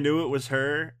I knew it was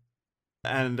her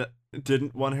and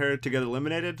didn't want her to get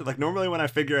eliminated. Like normally when I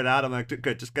figure it out, I'm like,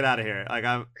 good, just get out of here. Like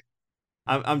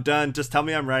I'm done. Just tell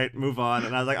me I'm right. Move on.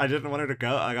 And I was like, I didn't want her to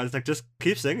go. Like, I was like, just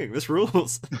keep singing. This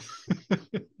rules.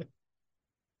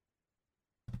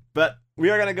 But we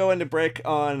are gonna go into break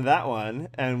on that one,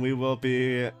 and we will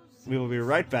be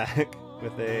right back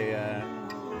with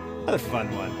another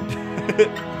fun one.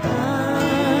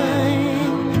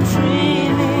 I'm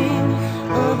dreaming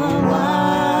of a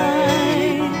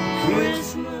white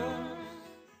Christmas.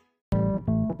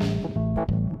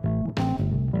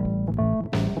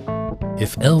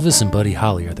 If Elvis and Buddy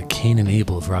Holly are the Cain and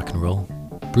Abel of rock and roll,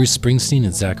 Bruce Springsteen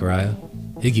is Zachariah,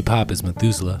 Iggy Pop is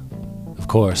Methuselah, of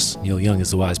course, Neil Young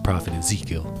is the wise prophet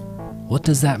Ezekiel. What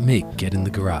does that make Get in the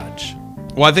Garage?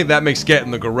 Well, I think that makes Get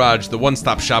in the Garage the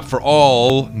one-stop shop for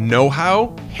all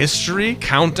know-how, history,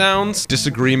 countdowns,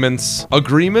 disagreements,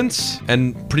 agreements,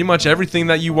 and pretty much everything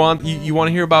that you want to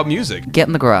hear about music. Get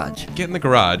in the Garage. Get in the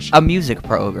Garage. A music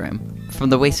program from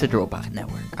the Wasted Robot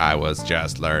Network. I was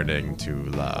just learning to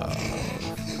love.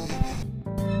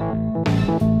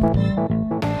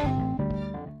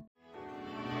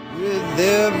 With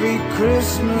every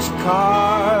Christmas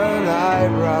card I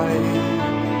write.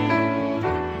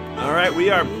 All right, we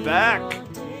are back,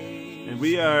 and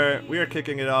we are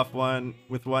kicking it off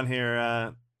with one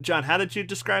here. John, how did you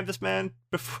describe this man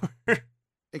before?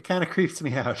 It kind of creeps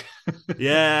me out.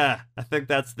 Yeah, I think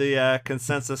that's the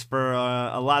consensus for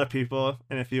a lot of people.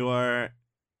 And if you are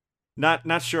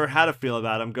not sure how to feel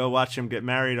about him, go watch him get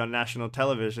married on national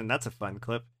television. That's a fun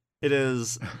clip. It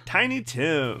is Tiny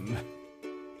Tim.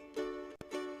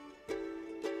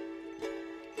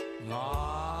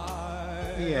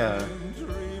 Yeah.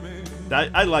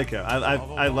 I like him.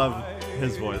 I love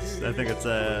his voice. I think it's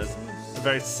a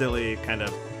very silly kind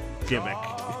of gimmick.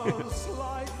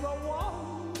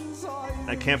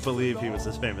 I can't believe he was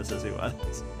as famous as he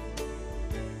was.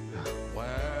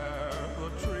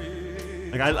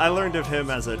 Like I learned of him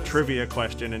as a trivia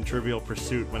question in Trivial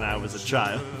Pursuit when I was a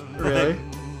child. Really?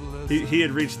 He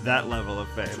had reached that level of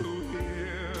fame.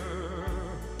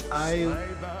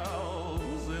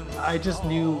 I just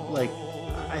knew, like,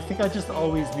 I think I just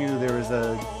always knew there was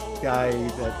a guy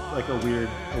that, like, a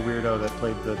weirdo that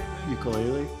played the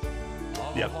ukulele.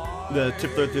 Yep. The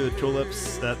Tiptoe Through the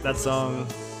Tulips, that song.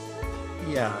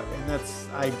 Yeah, and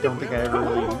I don't think I ever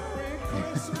really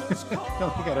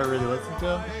listened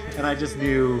to him. And I just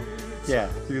knew,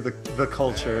 through the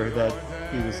culture that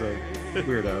he was a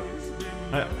weirdo.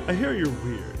 I hear you're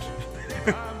weird.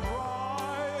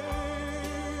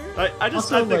 I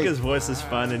think his voice is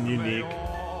fun and unique.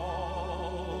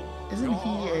 Isn't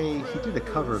he did a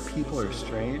cover of People Are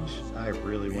Strange? I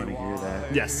really want to hear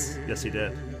that. Yes he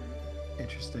did.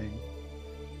 Interesting.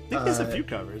 I think there's a few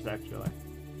covers, actually.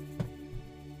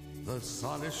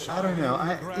 I don't know.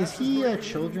 Is he a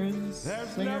children's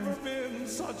singer?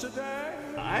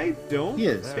 I don't He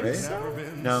is, think right? so.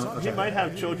 No. He Okay. might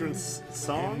have children's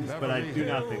songs, but I do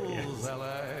not think he is.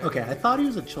 Okay, I thought he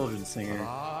was a children's singer.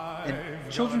 And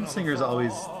children's singers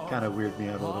always kind of weird me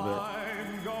out a little bit.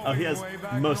 Oh, he has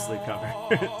mostly covers.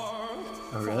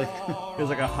 Oh, really? There's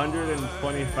like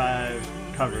 125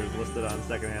 covers listed on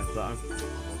Secondhand Song.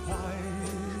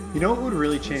 You know what would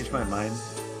really change my mind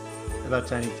about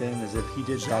Tiny Tim is if he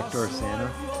did Backdoor Santa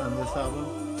on this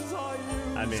album.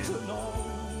 I mean,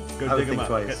 I go would dig him think up.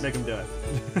 twice. Make him do it.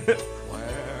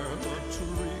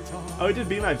 Oh, he did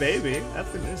Be My Baby.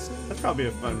 That's probably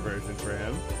a fun version for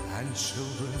him.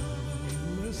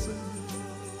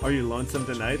 Are You Lonesome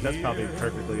Tonight? That's probably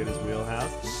perfectly in his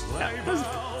wheelhouse.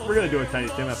 Yeah, we're gonna do a Tiny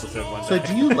Tim episode one So day.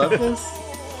 do you love this?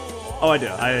 Oh, I do.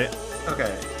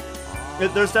 Okay.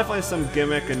 There's definitely some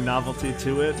gimmick and novelty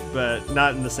to it, but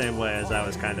not in the same way as I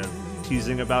was kind of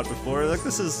teasing about before. Like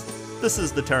this is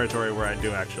the territory where I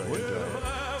do actually enjoy it.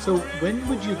 So when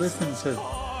would you listen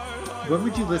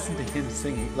to him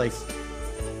singing? Like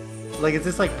is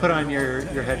this like put on your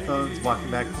headphones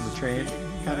walking back from the train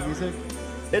kind of music?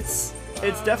 It's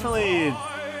definitely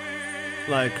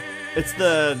like it's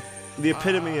the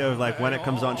epitome of like when it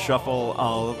comes on shuffle,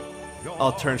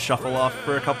 I'll turn shuffle off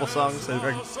for a couple songs.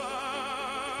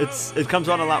 It comes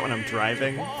on a lot when I'm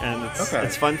driving, and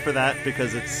it's fun for that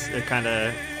because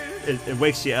it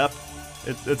wakes you up.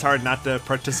 It's hard not to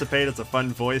participate. It's a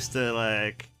fun voice to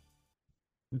like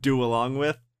do along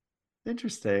with.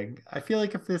 Interesting. I feel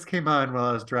like if this came on while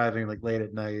I was driving like late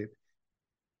at night,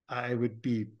 I would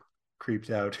be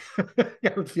creeped out.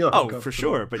 I would feel uncomfortable. For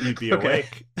sure, but you'd be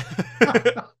awake.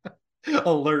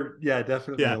 Alert. Yeah,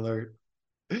 definitely alert.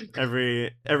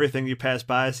 Everything you pass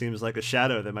by seems like a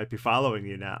shadow that might be following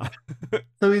you now.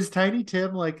 So is Tiny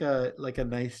Tim like a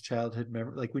nice childhood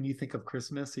memory? Like when you think of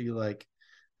Christmas, are you like,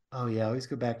 oh yeah, I always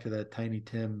go back to that Tiny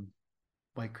Tim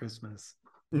White Christmas?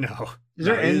 No. Is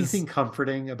there anything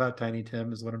comforting about Tiny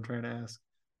Tim is what I'm trying to ask?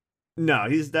 No,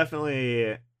 he's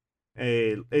definitely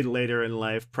a later in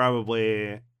life,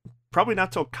 probably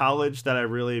not till college that I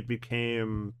really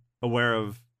became aware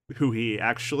of who he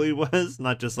actually was,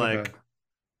 not just like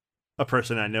a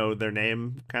person I know their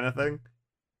name kind of thing.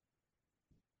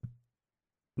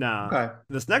 Now,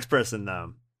 this next person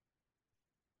though,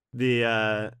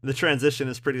 the transition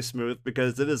is pretty smooth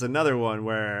because it is another one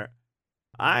where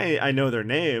I know their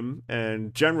name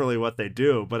and generally what they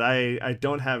do, but I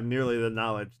don't have nearly the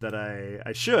knowledge that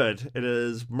I should. It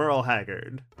is Merle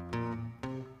Haggard.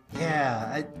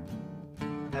 Yeah,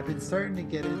 I've been starting to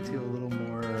get into a little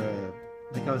more,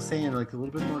 like I was saying, like a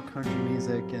little bit more country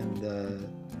music and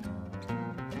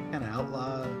kind of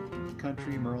outlaw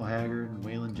country, Merle Haggard and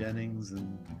Waylon Jennings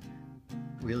and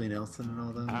Willie Nelson and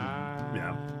all them.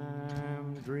 Yeah.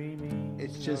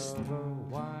 It's just,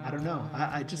 I don't know.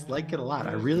 I just like it a lot.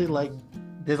 I really like,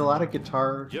 there's a lot of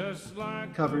guitar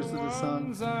covers of the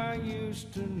song.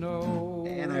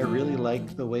 And I really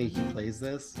like the way he plays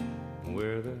this.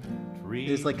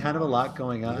 There's like kind of a lot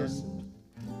going on.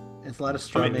 It's a lot of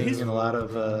strumming and a lot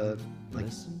of like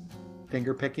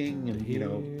finger picking and, you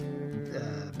know,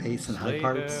 bass and high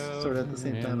parts sort of at the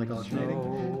same time, like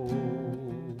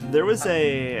alternating. There was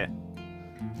a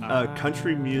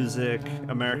country music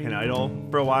American Idol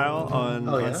for a while on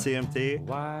CMT,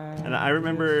 and I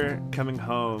remember coming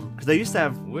home because they used to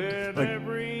have like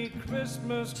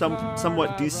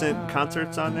somewhat decent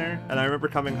concerts on there, and I remember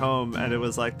coming home and it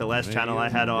was like the last channel I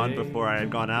had on before I had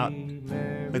gone out.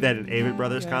 Like they had an Avett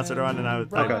Brothers concert on, and I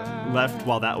left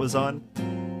while that was on,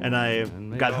 and I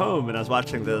got home and I was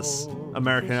watching this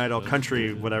American Idol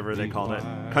country, whatever they called it,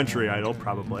 Country Idol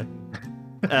probably.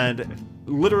 And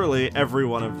literally every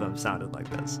one of them sounded like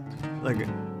this. Like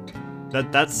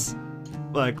that's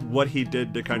like what he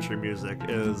did to country music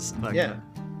is like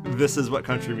this is what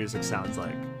country music sounds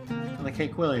like. And like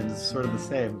Hank Williams is sort of the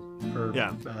same for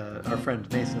our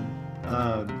friend Mason.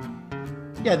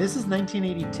 This is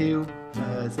 1982,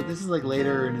 so this is like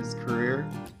later in his career.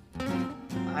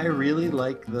 I really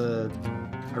like the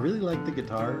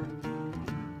guitar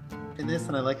in this,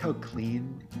 and I like how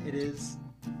clean it is.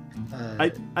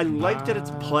 I like that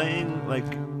it's playing like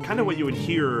kind of what you would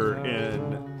hear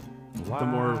in the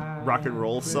more rock and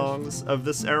roll songs of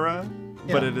this era,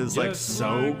 but it is like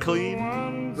so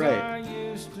clean. Right.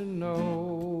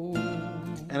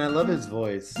 And I love his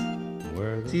voice.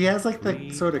 So he has like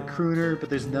the sort of crooner, but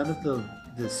there's none of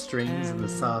the strings and the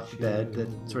soft bed that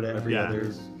sort of every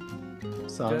other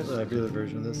song, every other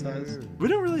version of this has. We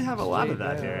don't really have a lot of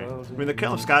that here. I mean, the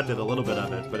Caleb Scott did a little bit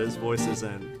of it, but his voice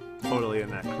isn't totally in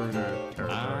that crooner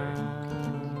territory.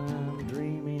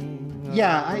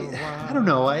 Yeah, I don't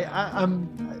know.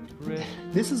 I'm.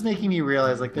 This is making me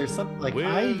realize like there's some like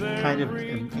I kind of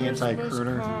am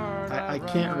anti-crooner. I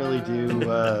can't really do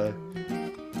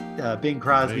Bing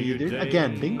Crosby.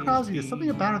 Again, Bing Crosby, there's something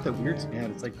about it that weirds me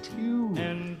out. It's like too.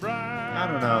 I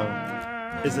don't know.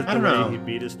 Is it the way he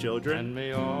beat his children?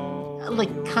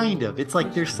 Like kind of. It's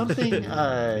like there's something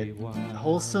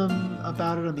wholesome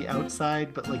about it on the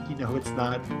outside, but like it's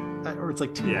not, or it's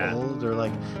like too old, or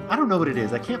like I don't know what it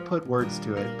is. I can't put words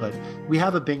to it. But we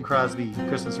have a Bing Crosby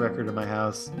Christmas record in my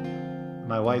house.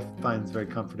 My wife finds very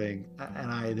comforting,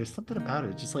 and there's something about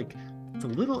it. Just like it's a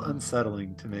little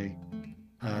unsettling to me.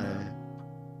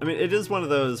 I mean, it is one of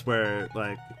those where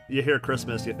like you hear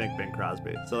Christmas, you think Bing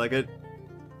Crosby. So like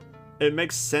it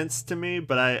makes sense to me,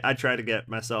 but I try to get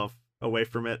myself away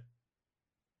from it.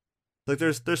 Like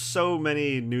there's so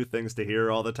many new things to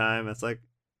hear all the time. It's like,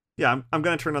 yeah, I'm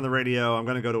gonna turn on the radio, I'm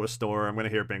gonna go to a store, I'm gonna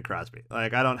hear Bing Crosby.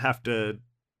 Like I don't have to,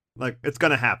 like it's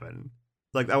gonna happen.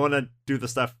 Like I want to do the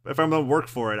stuff. If I'm gonna work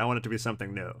for it, I want it to be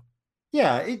something new.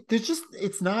 Yeah,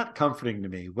 it's not comforting to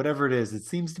me. Whatever it is, it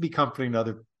seems to be comforting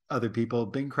to other people.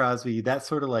 Bing Crosby, that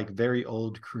sort of like very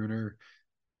old crooner,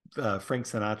 Frank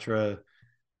Sinatra.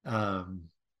 I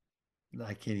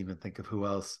can't even think of who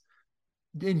else.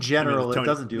 In general, it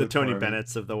doesn't do the it Tony for me.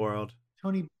 Bennett's of the world.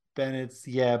 Tony Bennett's,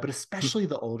 yeah, but especially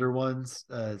the older ones.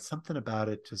 Something about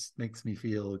it just makes me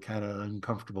feel kind of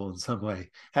uncomfortable in some way.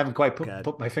 Haven't quite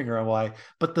put my finger on why.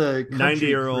 But the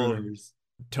 90-year-old crooners,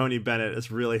 Tony Bennett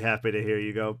is really happy to hear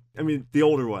you go. I mean, the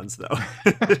older ones though.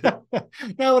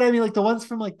 No, what I mean, like the ones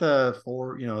from like the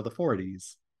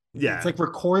 40s. Yeah, it's like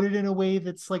recorded in a way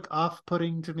that's like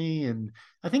off-putting to me, and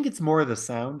I think it's more the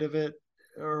sound of it,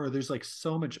 or there's like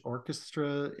so much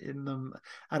orchestra in them.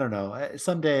 I don't know.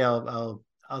 Someday I'll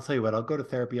tell you what. I'll go to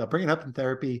therapy. I'll bring it up in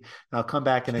therapy, and I'll come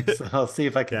back and I'll see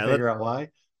if I can figure out why.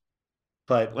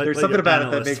 But there's something about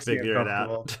it that makes me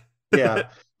uncomfortable. Yeah,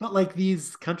 but like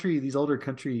these older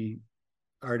country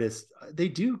artists, they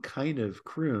do kind of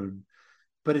croon,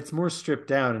 but it's more stripped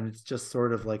down, and it's just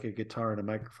sort of like a guitar and a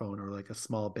microphone, or like a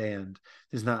small band.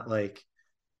 There's not like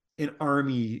an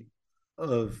army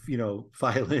of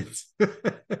violins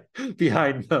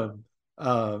behind them,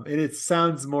 and it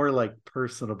sounds more like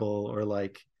personable, or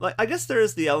like I guess there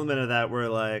is the element of that where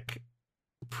like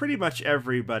pretty much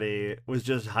everybody was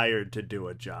just hired to do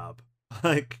a job.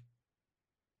 Like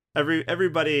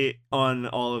everybody on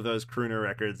all of those crooner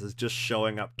records is just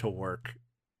showing up to work.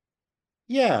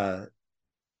 Yeah,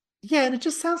 and it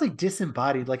just sounds like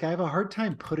disembodied. Like I have a hard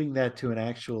time putting that to an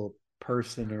actual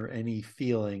person or any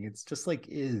feeling. It's just like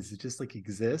it just like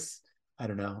exists. I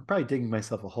don't know. I'm probably digging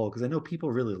myself a hole because I know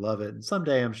people really love it, and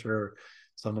someday I'm sure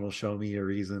someone will show me a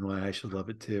reason why I should love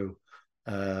it too.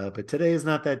 But today is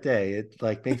not that day. It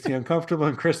like makes me uncomfortable,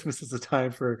 and Christmas is a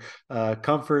time for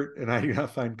comfort, and I do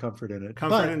not find comfort in it.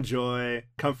 Comfort and joy.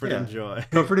 Comfort and joy.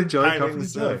 Comfort and joy. Comfort and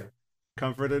joy.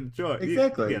 Comfort and joy.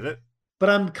 Exactly. You get it. But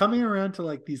I'm coming around to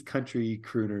like these country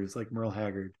crooners like Merle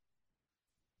Haggard.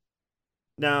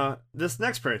 Now, this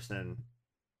next person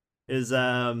is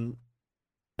a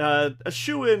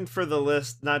shoe-in for the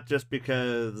list, not just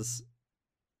because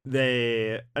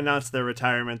they announced their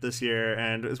retirement this year,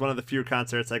 and it was one of the few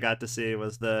concerts I got to see.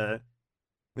 Was the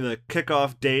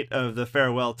kickoff date of the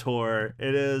farewell tour.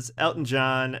 It is Elton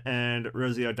John and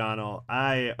Rosie O'Donnell.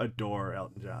 I adore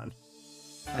Elton John.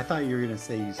 I thought you were gonna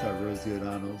say you saw Rosie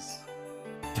O'Donnell's.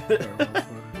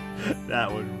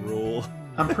 That would rule.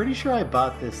 I'm pretty sure I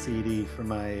bought this CD for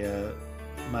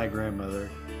my grandmother,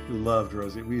 who loved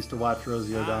Rosie. We used to watch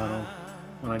Rosie O'Donnell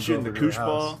when I shooting the koosh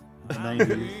ball in the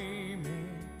 90s.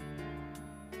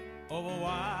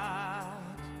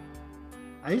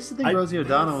 I used to think Rosie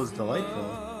O'Donnell was delightful.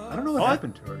 I don't know what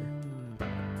happened to her.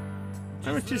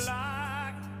 I mean, she's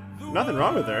nothing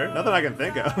wrong with her. Nothing I can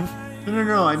think of.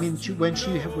 No. I mean, when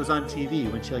she was on TV,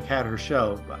 when she like had her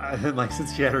show, and like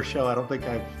since she had her show, I don't think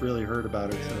I've really heard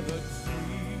about her.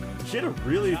 So. She had a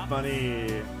really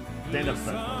funny stand-up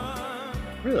special.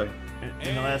 Really?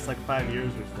 In the last like 5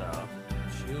 years or so.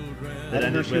 That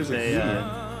ended with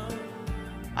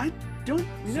I don't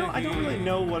really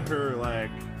know what her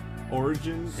like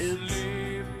origin is.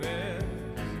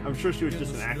 I'm sure she was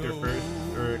just an actor first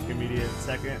or a comedian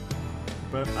second.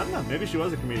 But I don't know, maybe she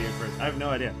was a comedian first. I have no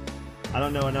idea. I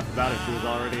don't know enough about her. She was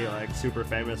already like super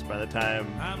famous by the time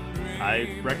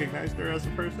I recognized her as a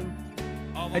person.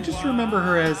 I just remember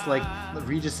her as like the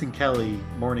Regis and Kelly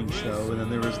morning show, and then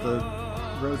there was the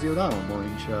Rosie O'Donnell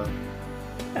morning show.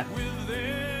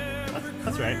 Yeah,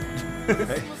 that's right.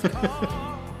 Okay.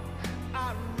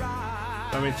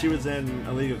 I mean, she was in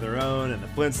A League of Their Own and the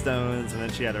Flintstones, and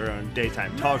then she had her own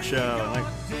daytime talk show. And like,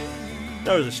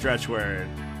 there was a stretch where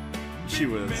she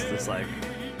was just like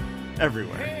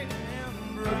everywhere.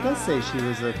 It does say she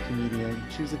was a comedian.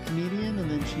 She was a comedian, and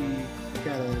then she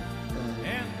got a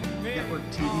network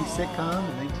TV sitcom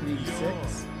in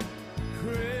 1986,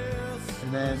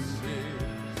 and then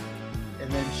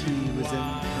she was in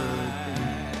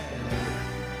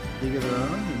League of Their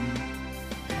Own and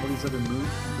all these other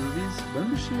movies. When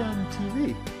was she on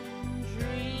TV?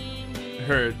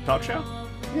 Her talk show?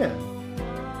 Yeah.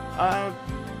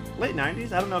 Late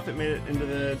 90s. I don't know if it made it into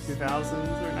the 2000s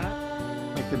or not.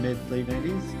 Like the late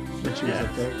 90s when she was Yeah.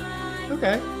 up there.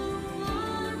 Okay.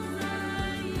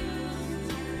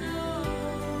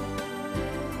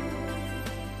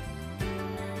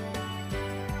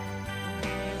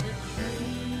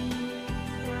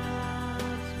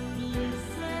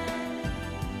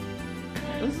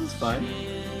 This is fun.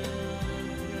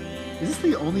 Is this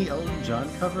the only Elton John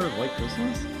cover of White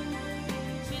Christmas?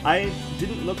 I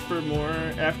didn't look for more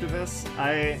after this.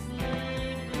 I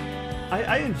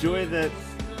enjoy that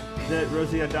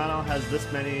Rosie O'Donnell has this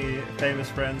many famous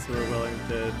friends who are willing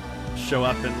to show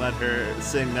up and let her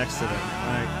sing next to them.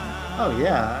 Like, Oh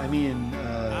yeah, I mean,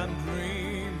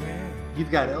 you've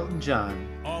got Elton John,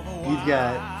 you've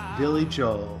got Billy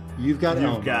Joel, you've got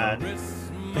Elmo.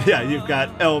 you've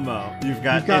got Elmo, you've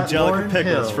got Angelica Lauryn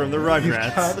Pickles Hill, from the You've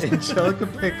Rugrats. got Angelica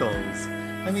Pickles.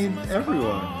 I mean,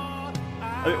 everyone.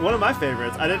 I mean, one of my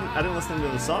favorites. I didn't listen to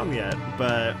the song yet,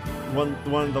 but one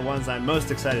of the ones I'm most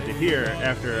excited to hear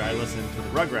after I listen to the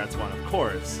Rugrats one, of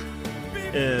course,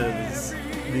 is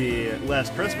the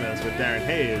Last Christmas with Darren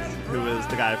Hayes, who is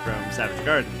the guy from Savage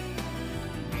Garden.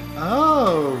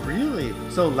 Oh, really?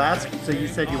 So you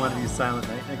said you wanted to do Silent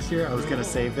Night next year. I was gonna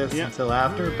save this until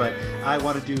after, but I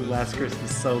want to do Last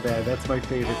Christmas so bad. That's my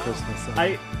favorite Christmas song.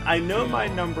 I know my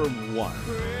number one.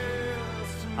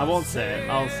 I won't say it.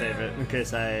 I'll save it in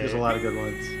case There's a lot of good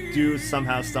ones. do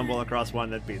somehow stumble across one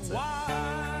that beats it.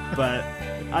 But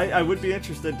I would be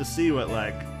interested to see what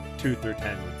like 2 through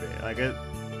 10 would be. Like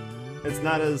it's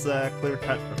not as clear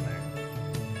cut from there.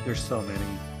 There's so many.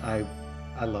 I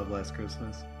love Last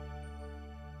Christmas.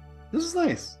 This is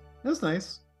nice. That was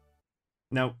nice.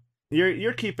 Now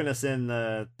you're keeping us in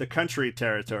the country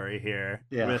territory here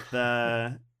with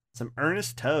some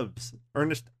Ernest Tubb.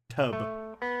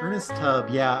 Ernest Tubb,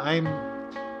 yeah, I'm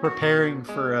preparing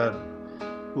for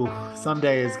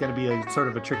someday is going to be a sort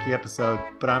of a tricky episode,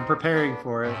 but I'm preparing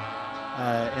for it.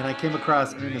 And I came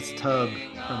across Ernest Tubb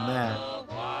from that.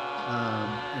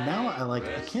 And now I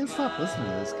can't stop listening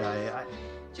to this guy.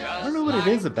 I don't know what it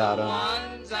is about him.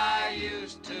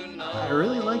 I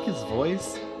really like his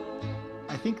voice.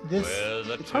 I think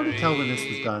it's hard to tell when this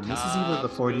was done. This is either the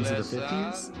 40s or the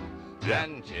 50s. Yeah.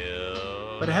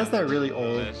 But it has that really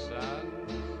old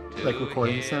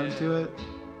recording sound to it.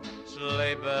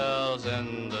 Sleigh bells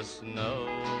in the snow.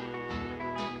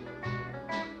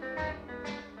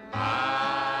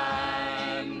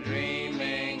 I'm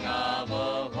dreaming of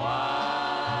a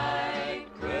white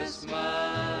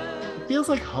Christmas. It feels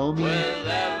like homey. With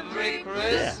every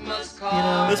Christmas card. You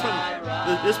know,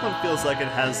 this one feels like it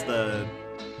has the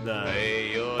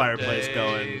fireplace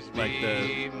going like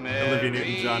the Olivia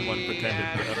Newton-John one pretended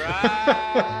to.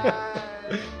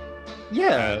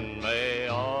 Yeah.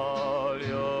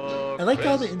 I like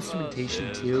all the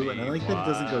instrumentation too, and I like that it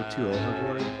doesn't go too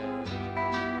overboard.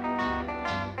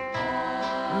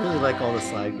 I really like all the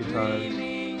slide guitar.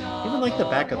 Even like the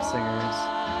backup singers.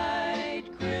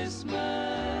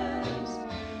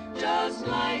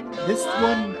 This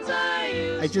one,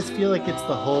 I just feel like it's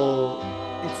the whole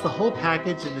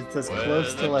package, and it's as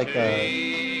close to like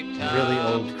a really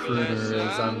old crooner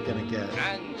as I'm gonna get.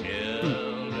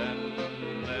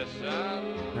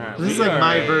 This is like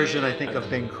my version, I think, of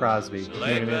Bing Crosby. You know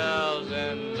what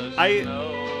I mean?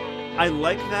 I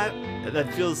like that.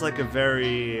 That feels like a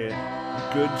very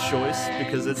good choice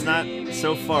because it's not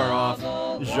so far off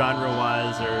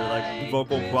genre-wise or like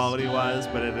vocal quality-wise,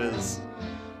 but it is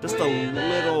just a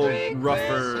little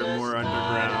rougher, more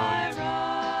underground.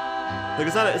 Like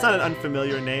it's not an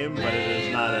unfamiliar name, but it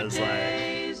is not as like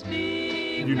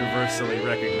universally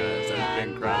recognized as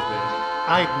Bing Crosby.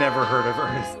 I'd never heard of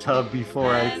Ernest Tubb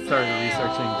before I started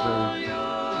researching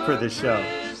for this show.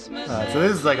 So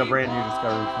this is like a brand new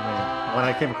discovery for me. When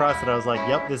I came across it, I was like,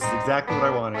 yep, this is exactly what I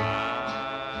wanted.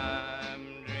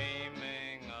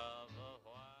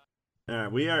 All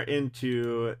right, we are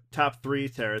into top 3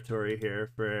 territory here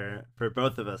for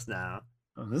both of us now.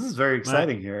 Oh, this is very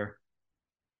exciting here.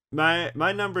 My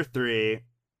number 3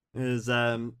 is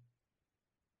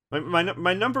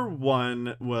my number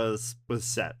 1 was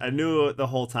set. I knew the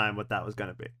whole time what that was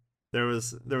gonna be. There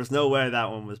was no way that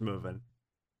one was moving.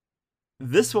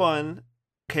 This one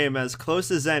came as close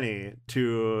as any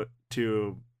to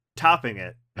to topping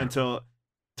it until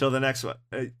the next one.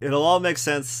 It'll all make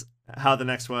sense how the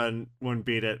next one wouldn't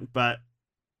beat it, but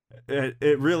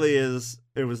it really is.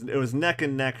 It was neck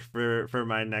and neck for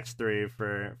my next three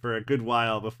for a good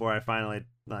while before I finally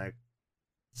like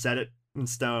set it in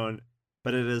stone.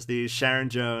 But it is the Sharon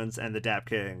Jones and the Dap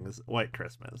Kings White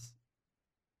Christmas.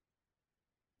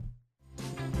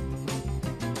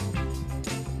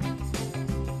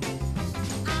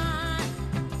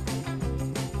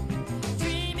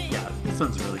 Yeah, this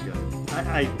one's really good.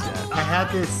 I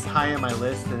had this high on my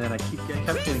list, and then I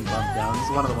kept getting bumped down. This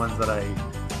is one of the ones that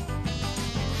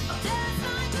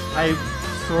I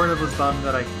sort of was bummed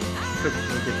that I couldn't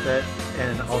make it fit,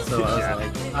 and also I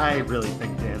was like, I really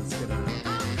think Dan's gonna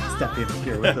step in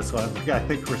here with this one. I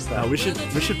think we're stuck. We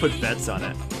should put bets on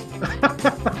it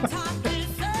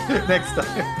next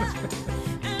time.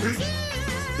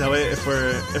 That way, if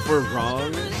we're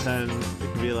wrong, then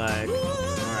it can be like, all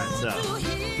right, so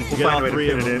did you get all three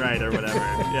of them right or whatever?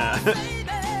 Yeah.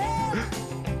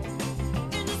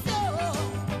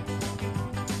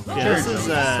 Yeah, this is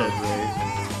so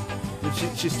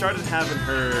great. She started having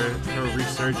her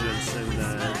resurgence in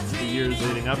the years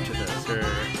leading up to this.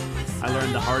 I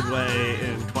learned the hard way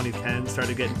in 2010.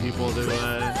 Started getting people to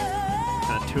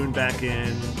kind of tune back in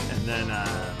and then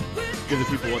give the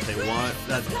people what they want.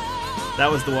 That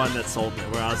was the one that sold me.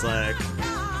 Where I was like,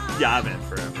 yeah, I'm in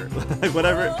forever. Like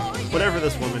whatever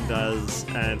this woman does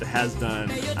and has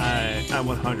done, I'm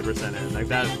 100% in. Like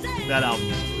that album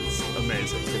is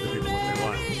amazing. Give the people what they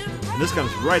want. And this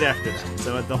comes right after that,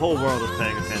 so the whole world is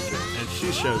paying attention, and she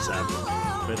shows up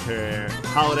with her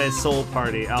Holiday Soul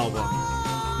Party album,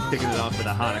 kicking it off with a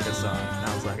Hanukkah song. And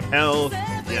I was like, hell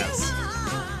yes.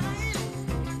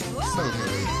 So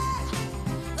good.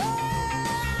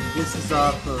 This is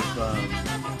off of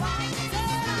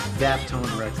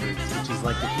Daptone Records, which is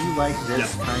like, if you like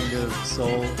this kind of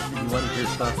soul and you want to hear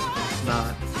stuff that's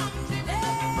not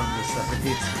from the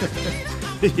 70s,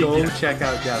 go check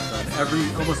out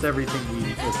Daptone. Almost everything we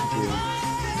listen to,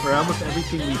 or almost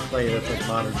everything we play that's like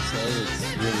modern soul,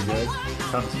 it's really good. It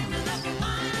comes from this.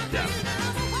 Yeah.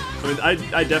 I mean,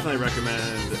 I definitely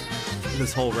recommend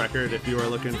this whole record if you are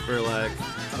looking for like,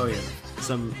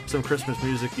 some Christmas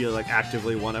music you like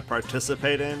actively want to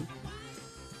participate in,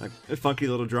 like Funky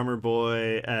Little Drummer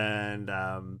Boy and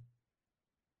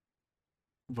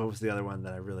what was the other one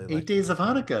that I really liked? 8 Days of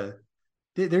Hanukkah.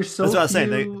 There's so. That's what I was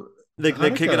saying. They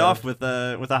kick it off with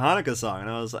a Hanukkah song, and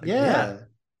I was like,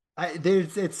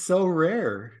 it's so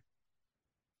rare.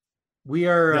 We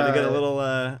are. They get a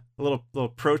little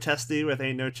protesty with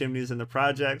 "Ain't No Chimneys in the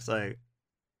Projects." Like,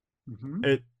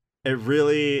 it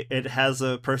really has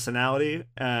a personality,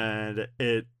 and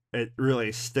it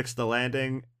really sticks the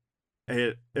landing.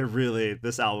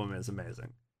 This album is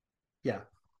amazing. Yeah,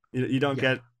 you don't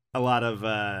get a lot of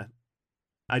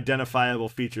identifiable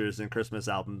features in Christmas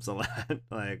albums a lot.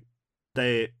 Like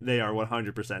they are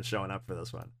 100% showing up for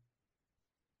this one.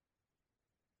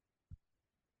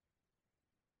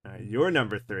 All right, your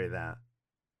number 3 then.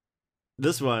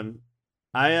 This one,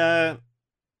 I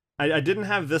didn't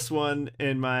have this one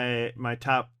in my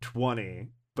top 20,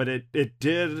 but it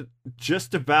did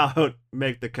just about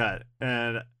make the cut,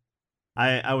 and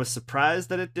I was surprised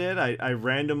that it did. I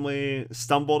randomly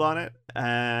stumbled on it,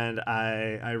 and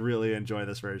I really enjoy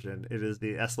this version. It is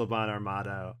the Esteban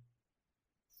Armado.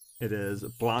 It is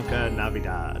Blanca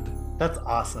Navidad. That's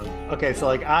awesome. Okay, so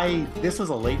like this was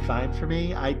a late find for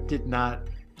me. I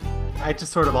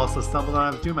just sort of also stumbled on it. I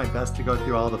was doing my best to go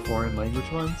through all the foreign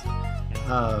language ones.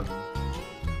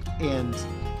 And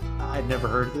I'd never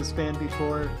heard of this band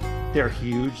before. They're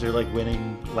huge. They're like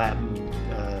winning Latin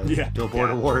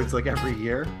Billboard awards like every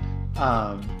year.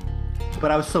 But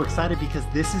I was so excited because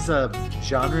this is a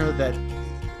genre that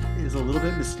is a little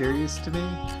bit mysterious to me.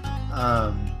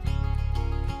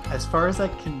 As far as I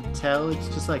can tell, it's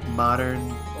just like modern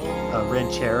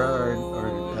ranchera or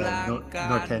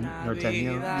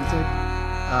norteño music.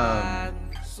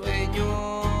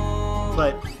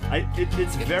 But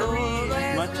it's very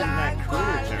much in that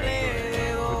crooner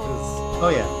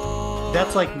territory.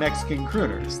 That's like Mexican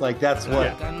crooners. Like that's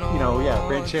what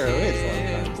ranchero is a lot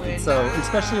of times. And so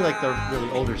especially like the really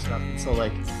older stuff. And so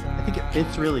like I think it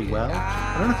fits really well.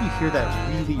 I don't know if you hear that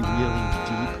really,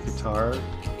 really deep guitar.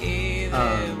 In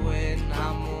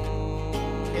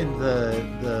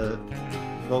the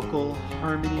vocal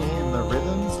harmony and the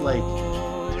rhythms, like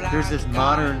there's this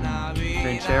modern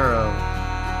ranchero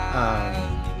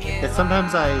that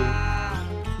sometimes I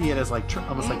see it as like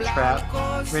almost like trap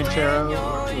ranchero,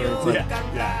 where it's like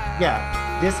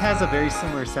This has a very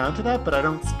similar sound to that, but I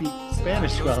don't speak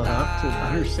Spanish well enough to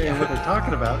understand what they're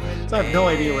talking about, so I have no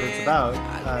idea what it's about.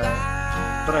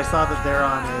 But I saw that they're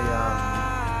on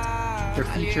they're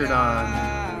featured on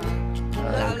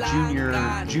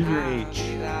Junior H,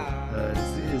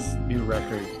 his new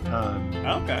record.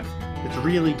 Okay. It's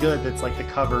really good. That's like the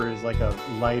cover is like a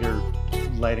lighter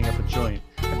lighting up a joint.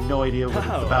 I have no idea what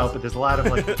it's about, but there's a lot of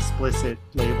like explicit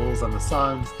labels on the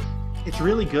songs. It's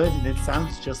really good, and it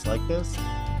sounds just like this.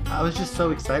 I was just so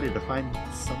excited to find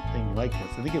something like this.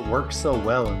 I think it works so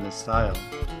well in this style.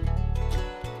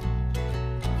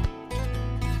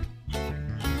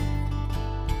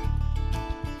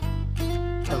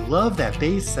 I love that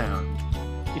bass sound.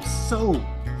 It's so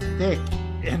thick,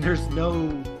 and there's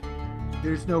no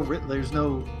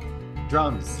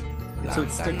drums, so it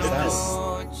sticks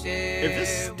out. If this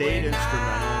stayed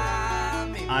instrumental,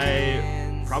 I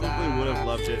probably would have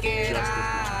loved it just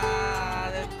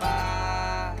as much.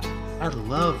 I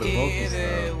love the vocals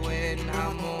though.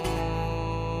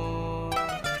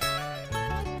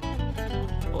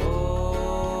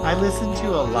 I listen to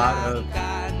a lot of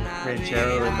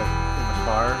ranchero in the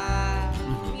car,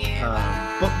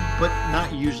 but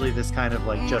not usually this kind of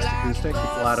like just acoustic. It's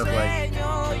a lot of like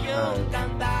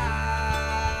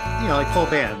like full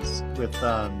bands with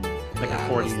like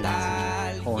accordions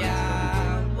and horns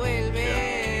and everything.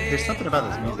 There's something about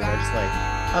this music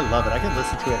I love it. I can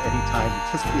listen to it anytime.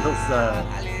 It just feels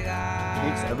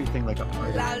makes everything like a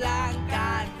party.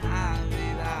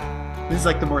 This is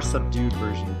like the more subdued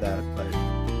version of that, but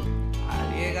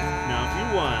now if you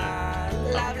want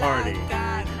a party,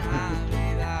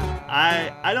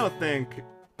 I don't think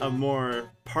a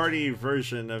more party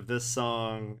version of this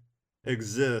song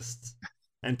exists.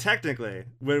 And technically,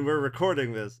 when we're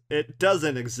recording this, it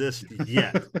doesn't exist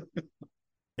yet.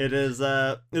 It is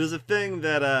a thing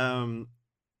that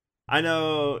I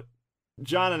know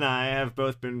John and I have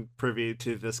both been privy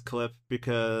to this clip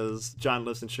because John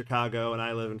lives in Chicago and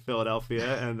I live in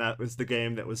Philadelphia, and that was the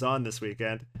game that was on this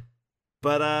weekend.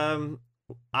 But I'm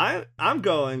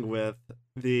going with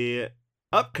the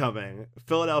upcoming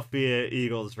Philadelphia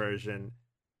Eagles version,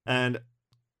 and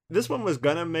this one was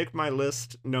gonna make my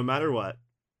list no matter what.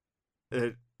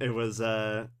 It was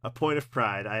a point of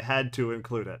pride. I had to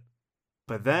include it.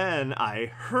 But then I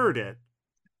heard it,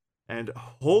 and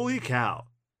holy cow,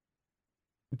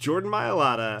 Jordan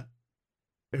Mailata,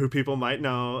 who people might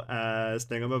know as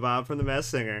Thingamabob from The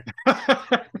Masked Singer,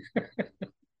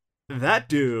 that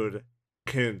dude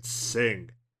can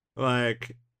sing.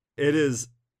 Like, it is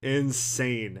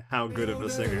insane how good of a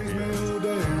singer he is.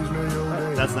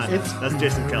 That's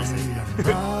Jason Kelsey.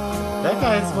 That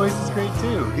guy's voice is great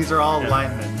too. These are all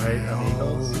linemen, right? On the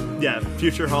Eagles. Yeah,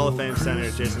 future Hall of Fame center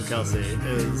Jason Kelsey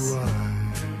is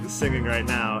singing right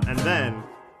now, and then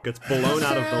gets blown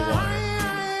out of the water.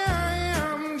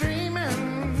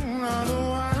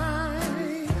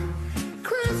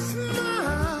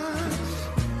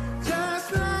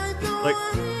 Like,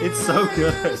 it's so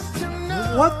good.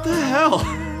 What the hell?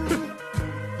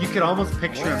 You could almost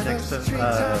picture him next to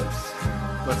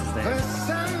what's his name?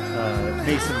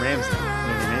 Mason Ramsey. You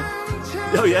know what I mean?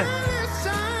 Oh yeah,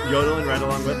 yodeling right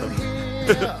along with him.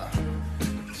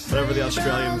 Whatever the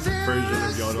Australian version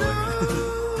of yodeling.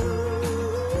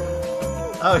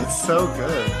 Oh, it's so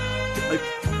good. Like,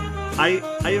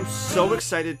 I am so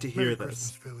excited to hear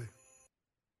this.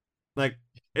 Like,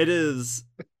 it is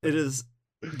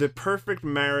the perfect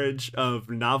marriage of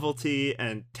novelty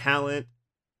and talent,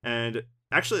 and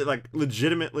actually like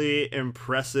legitimately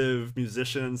impressive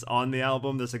musicians on the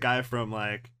album. There's a guy from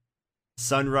like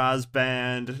Sun Ra's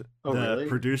band. Oh, the really?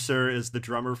 producer is the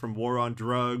drummer from War on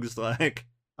Drugs. Like,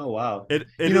 oh wow, it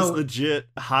is legit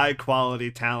high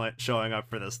quality talent showing up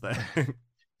for this thing.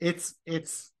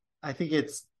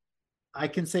 I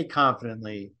can say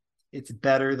confidently it's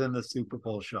better than the Super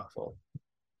Bowl Shuffle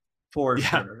for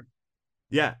sure.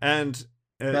 Yeah, and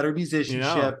better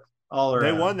musicianship all around.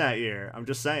 They won that year. I'm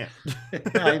just saying.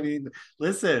 I mean,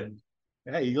 listen,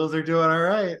 Eagles are doing all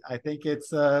right. I think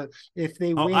it's if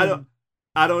they win.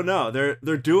 I don't know.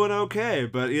 They're doing okay,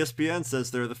 but ESPN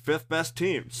says they're the 5th best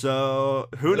team. So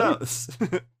who knows?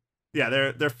 Yeah,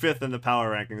 they're 5th in the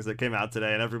power rankings that came out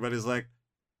today, and everybody's like,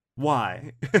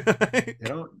 why?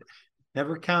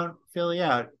 Never count Philly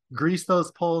out. Grease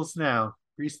those poles now.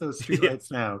 Grease those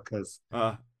streetlights now, because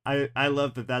I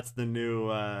love that. That's the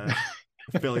new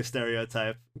Philly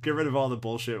stereotype. Get rid of all the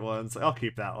bullshit ones. I'll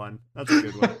keep that one. That's a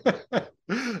good one.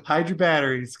 Hide your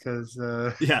batteries, because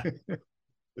yeah.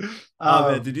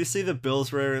 Oh man, did you see the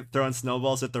Bills were throwing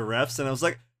snowballs at the refs? And I was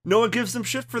like, no one gives them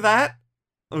shit for that.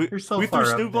 You're so far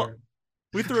up there.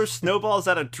 We threw snowballs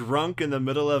at a drunk in the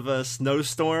middle of a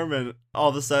snowstorm, and all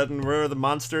of a sudden we're the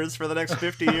monsters for the next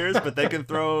 50 years, but they can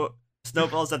throw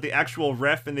snowballs at the actual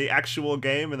ref in the actual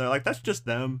game, and they're like, that's just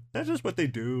them. That's just what they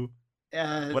do.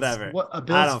 Whatever. What, a I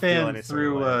Bills don't feel fan any sort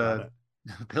of way about it.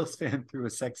 Bills fan threw a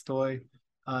sex toy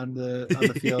on the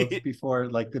field before.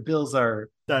 Like the Bills are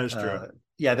That is true.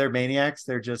 Yeah, they're maniacs.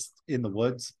 They're just in the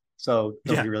woods. So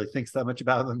nobody really thinks that much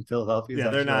about them. Philadelphia, Yeah,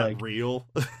 they're not real.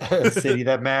 a city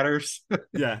that matters.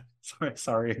 Yeah.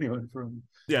 Sorry, anyone from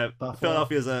Buffalo.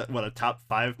 Philadelphia is a top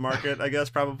 5 market, I guess,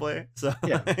 probably. So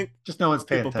yeah, just no one's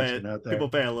paying attention out there. People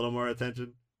pay a little more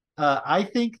attention. I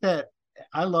think that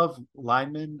I love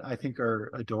linemen. I think are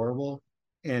adorable,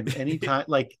 and anytime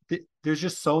there's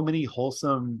just so many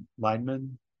wholesome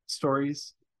lineman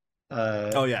stories.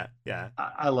 Oh yeah.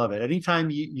 I love it.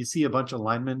 Anytime you see a bunch of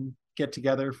linemen get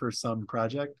together for some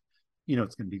project, you know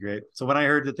it's going to be great. So when I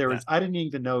heard that there was, I didn't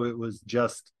even know it was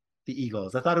just the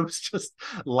Eagles. I thought it was just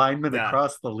linemen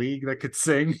across the league that could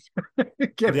sing.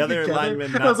 The other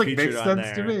lineman not I was like, featured makes on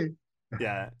sense there. to me.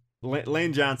 Yeah,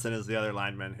 Lane Johnson is the other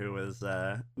lineman who was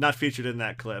not featured in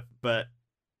that clip, but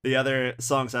the other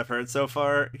songs I've heard so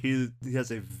far, he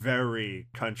has a very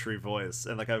country voice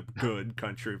and like a good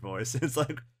country voice. It's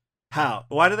like,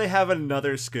 why do they have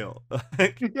another skill?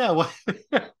 Yeah, what?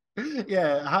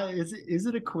 Yeah, is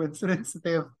it a coincidence that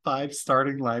they have 5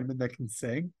 starting linemen that can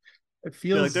sing? It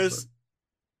feels like there's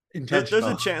intentional.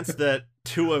 a chance that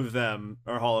 2 of them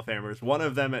are Hall of Famers. One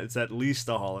of them is at least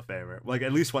a Hall of Famer. Like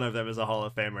at least one of them is a Hall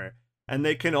of Famer, and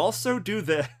they can also do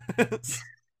this.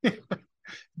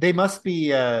 They must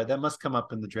be. That must come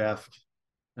up in the draft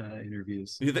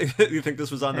interviews. You think this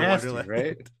was on the Wonderland,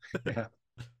 right? Yeah.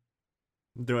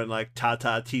 Doing like ta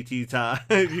ta ti ti ta.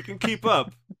 If you can keep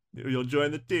up, you'll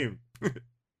join the team.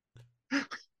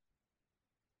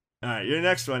 All right, your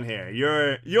next one here.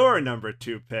 Your number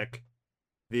 2 pick,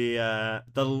 the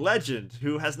legend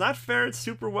who has not fared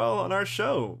super well on our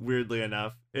show. Weirdly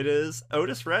enough, it is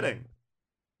Otis Redding.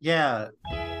 Yeah,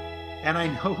 and I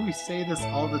know we say this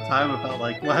all the time about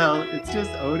like, well, it's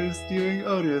just Otis doing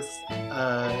Otis.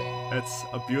 It's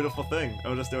a beautiful thing.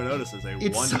 Otis doing Otis is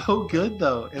it's wonder. So good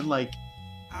though, and like,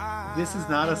 this is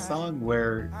not a song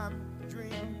where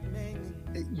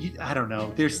I don't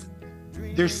know. There's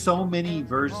so many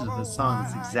versions of the song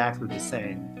that's exactly the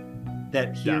same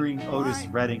that hearing Otis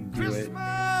Redding do it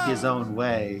his own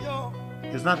way,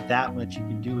 there's not that much you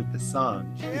can do with the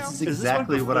song. This is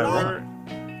exactly what I want.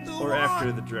 Or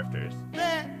after the Drifters?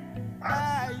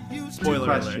 Spoiler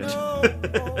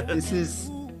alert. This is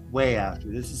way after.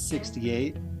 This is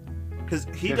 68. Because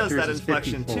he Drifters does that is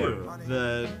inflection 54.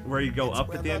 too, where you go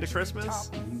up at the end of Christmas.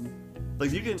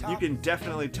 Like you can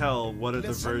definitely tell what are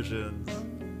the versions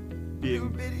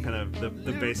being kind of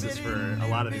the basis for a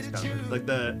lot of these covers. Like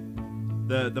the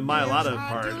My Lotta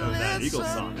part of that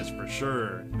Eagles song is for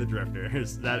sure the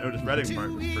Drifters. That Otis Redding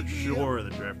part is for sure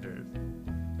the Drifters.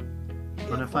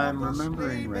 And if I'm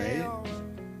remembering right, I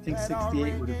think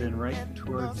 68 would have been right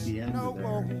towards the end of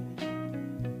there.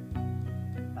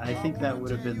 I think that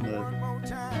would have been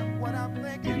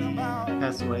did he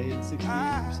pass away in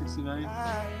 68 or 69?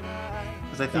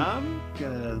 Because I think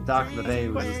Dock of the Bay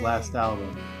was his last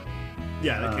album.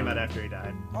 Yeah, that came out after he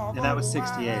died. And that was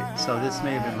 68, so this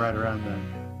may have been right around then.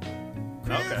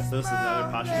 Okay, so this is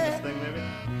another posthumous thing,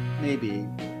 maybe? Maybe.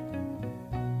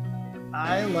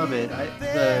 I love it.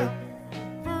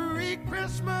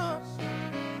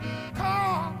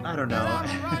 I don't know.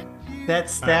 That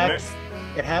stacks.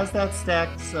 It has that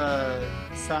stacked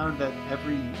sound that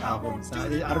every album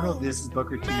sound. I don't know if this is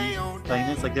Booker T playing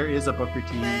this. Like there is a Booker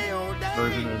T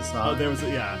version of the song. Oh, there was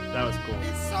that was cool.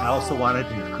 I also wanted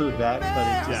to include that,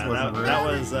 but it just wasn't. That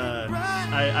was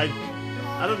I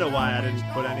don't know why I didn't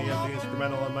put any of the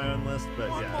instrumental on my own list, but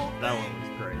yeah, that one was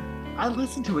great. I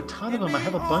listened to a ton of them. I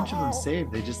have a bunch of them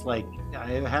saved. They just I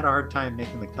had a hard time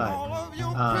making the cut.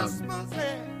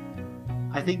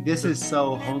 I think this is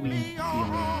so homey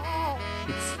feeling.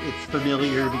 It's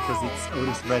familiar because it's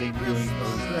Otis Redding doing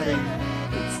Otis Redding.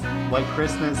 It's White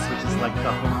Christmas, which is like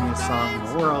the homiest song in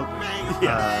the world.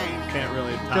 Yeah, can't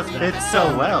really top just that. fits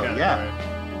so well. Yeah.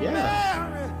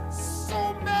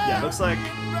 Yeah, it looks like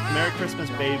Merry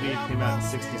Christmas Baby came out in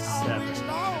 67.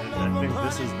 And I think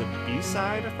this is the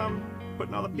B-side if I'm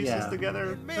putting all the pieces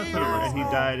together here. And he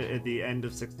died at the end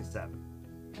of 67.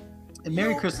 And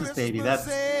Merry Christmas Baby, that's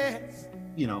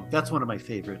one of my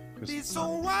favorite Christmas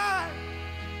songs.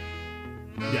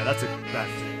 Yeah, that's a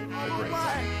great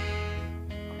song.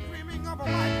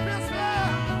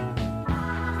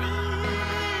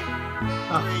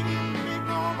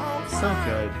 Oh, so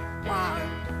good.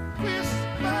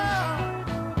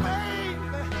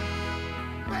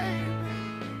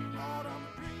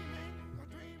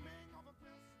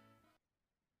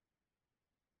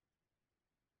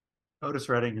 Otis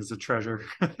Redding is a treasure.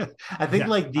 I think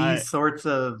like these sorts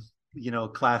of,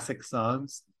 classic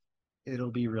songs,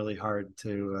 it'll be really hard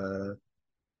to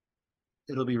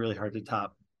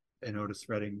top an Otis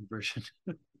Redding version.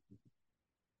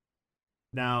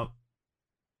 Now,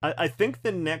 I think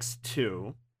the next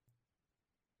two,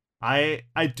 I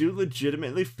do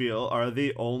legitimately feel are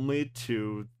the only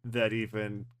two that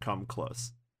even come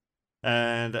close.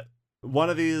 And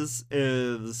one of these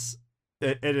is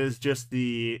it is just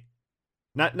the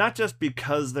not just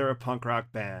because they're a punk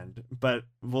rock band, but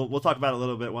we'll talk about it a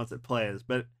little bit once it plays,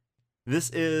 but this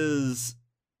is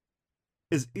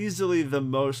easily the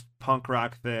most punk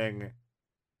rock thing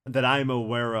that I'm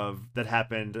aware of that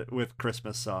happened with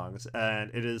Christmas songs, and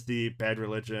it is the Bad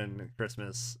Religion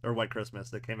Christmas, or White Christmas,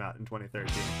 that came out in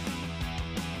 2013.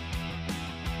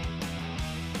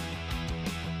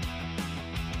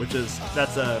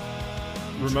 That's a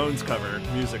Ramones cover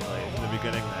musically in the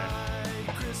beginning there.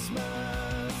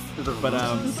 But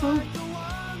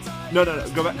no,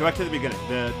 go back to the beginning.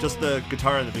 Just the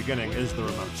guitar in the beginning is the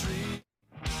Ramones.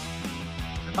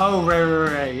 Oh,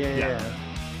 right, yeah.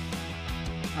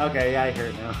 Okay, yeah, I hear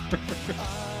it now.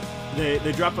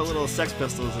 They drop a little Sex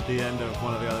Pistols at the end of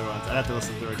one of the other ones. I'd have to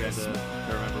listen through again to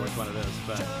remember which one it is.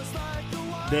 But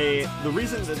the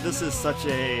reason that this is such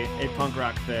a punk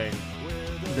rock thing,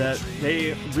 that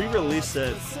they re-release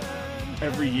it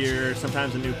every year,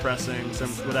 sometimes a new pressing, some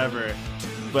whatever.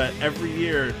 But every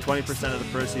year, 20% of the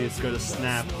proceeds go to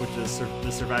SNAP, which is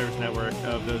the Survivors Network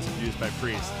of those abused by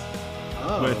priests.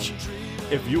 Oh. Which,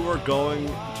 if you were going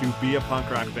to be a punk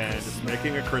rock band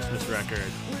making a Christmas record,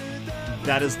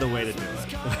 that is the way to do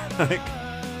it.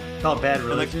 Called Bad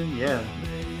Religion, yeah.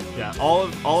 Yeah, all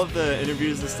of the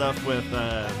interviews and stuff with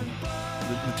the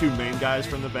two main guys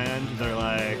from the band, they're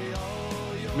like,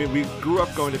 I mean, we grew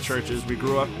up going to churches, we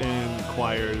grew up in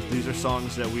choirs, these are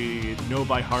songs that we know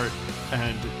by heart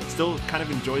and still kind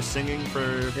of enjoy singing for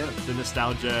the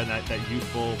nostalgia and that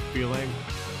youthful feeling.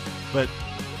 But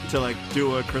to like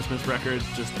do a Christmas record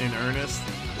just in earnest,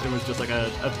 it was just like a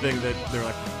thing that they're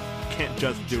like, can't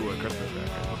just do a Christmas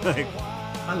record. Like,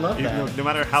 I love that. No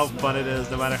matter how fun it is,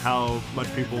 no matter how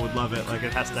much people would love it, like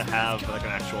it has to have like an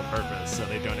actual purpose, so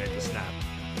they donate to SNAP.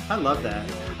 I love that.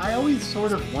 I always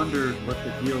sort of wondered what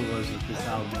the deal was with this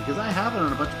album, because I have it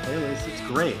on a bunch of playlists. It's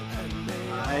great.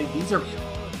 These are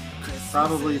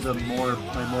probably my more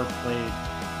played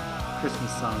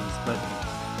Christmas songs, but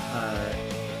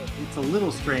it's a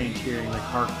little strange hearing like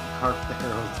 "Hark, Hark the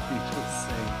Herald Angels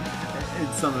Sing"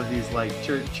 in some of these like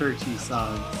churchy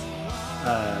songs,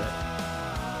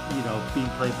 being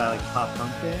played by like a pop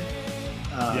punk band.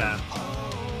 Yeah.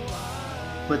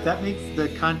 But the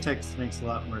context makes a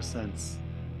lot more sense.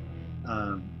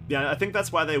 Yeah, I think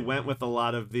that's why they went with a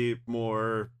lot of the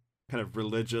more kind of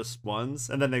religious ones,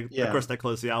 and then of course they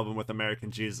closed the album with "American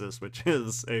Jesus," which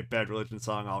is a Bad Religion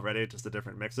song already, just a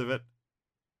different mix of it.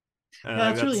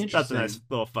 That's really interesting. That's a nice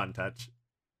little fun touch.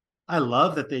 I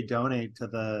love that they donate to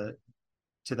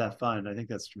that fund. I think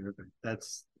that's terrific.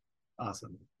 That's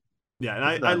awesome. Yeah,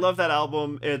 and I love that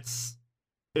album. It's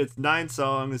 9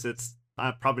 songs. It's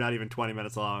probably not even 20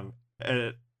 minutes long.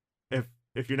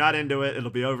 If you're not into it, it'll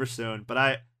be over soon.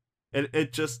 But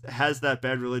it just has that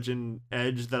Bad Religion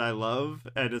edge that I love,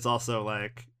 and it's also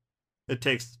like it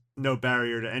takes no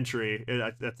barrier to entry.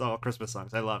 It's all Christmas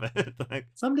songs. I love it. Like,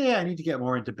 someday I need to get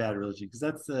more into Bad Religion, because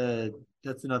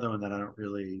that's another one that I don't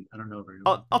know very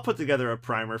well. I'll put together a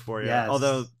primer for you. Yes.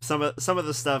 Although some of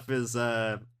the stuff is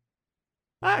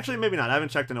actually maybe not. I haven't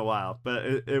checked in a while, but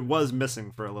it was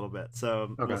missing for a little bit.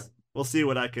 So okay. We'll see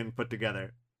what I can put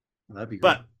together. That'd be great.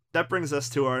 But that brings us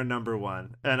to our number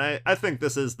one, and I think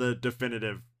this is the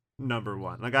definitive number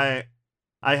one. Like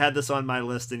I had this on my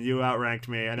list, and you outranked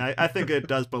me, and I think it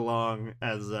does belong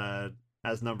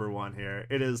as number one here.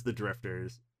 It is the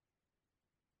Drifters.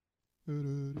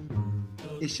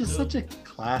 It's just such a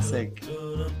classic.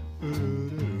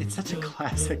 It's such a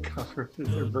classic cover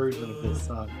version of this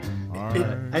song.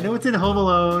 I know it's in Home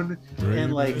Alone,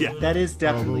 and that is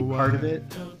definitely part of it.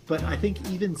 But I think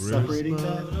even separating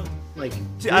that,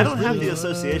 see, I don't have the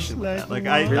association with that. Like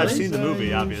I've seen the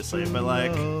movie, obviously, but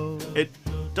like it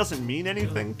doesn't mean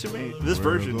anything to me. This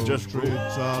version just rules.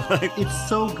 It's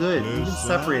so good, even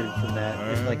separated from that,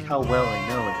 and like how well I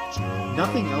know it.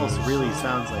 Nothing else really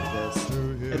sounds like this,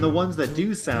 and the ones that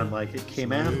do sound like it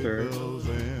came after,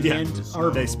 and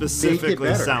they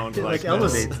specifically sound like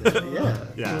elevates it.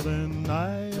 Yeah.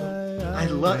 I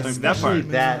love especially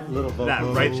that little vocal. That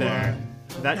right there.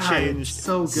 That changed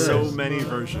so good. So many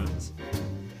versions.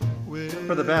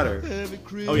 For the better.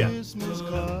 Oh yeah.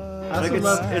 I also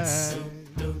love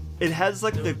it has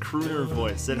like the crooner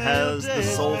voice. It has the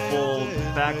soulful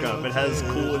backup. It has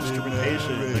cool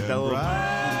instrumentation, like that little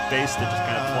bass that just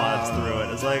kind of plods through it.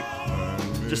 It's like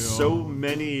just so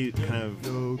many kind of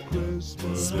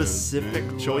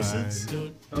specific choices.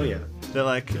 Oh yeah. That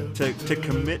like to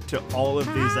commit to all of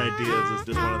these ideas is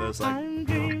just one of those like, oh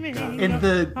god. And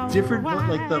the different,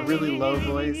 like the really low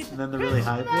voice and then the really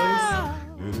high voice.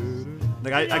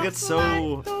 Like I get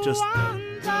so just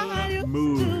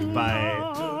moved by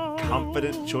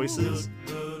confident choices,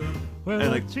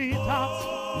 and like you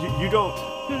don't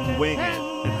wing it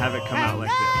and have it come out like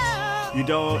this. You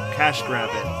don't cash grab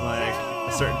it like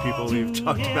certain people we've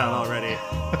talked about already.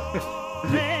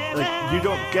 Like you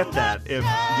don't get that if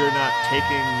you're not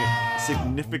taking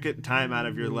significant time out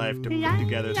of your life to put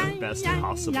together the best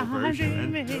possible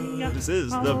version, and this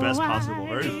is the best possible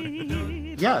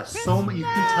version. Yeah, you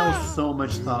can tell so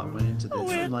much thought went into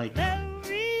this, and like,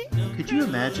 could you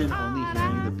imagine only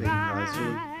hearing the Big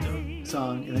Raspberry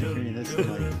song and then hearing this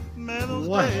and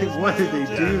like, what did they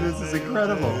do? This is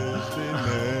incredible.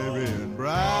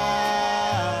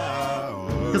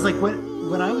 Because like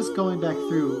when I was going back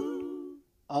through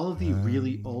all of the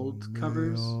really old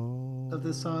covers of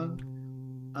this song,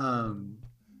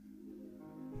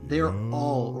 they are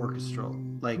all orchestral,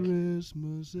 like mid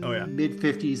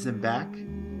 50s and back.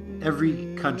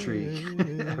 Every country,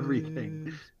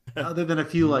 everything, other than a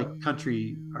few like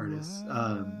country artists,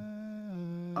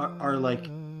 are like,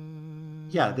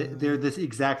 yeah, they're this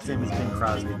exact same as Bing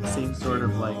Crosby, the same sort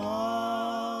of like.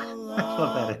 I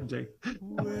love that ending.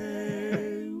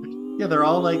 Yeah, they're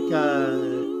all like.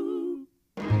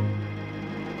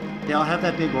 They all have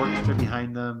that big orchestra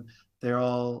behind them. They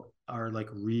all are like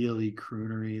really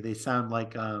croonery. They sound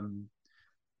like a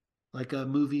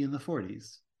movie in the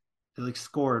 40s. They like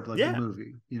scored like a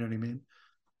movie. You know what I mean?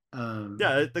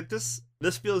 Yeah, like this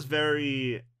feels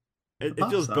very. It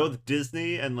feels song. Both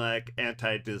Disney and like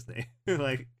anti-Disney.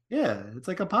 Like yeah, it's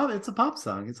like a pop. It's a pop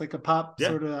song. It's like a pop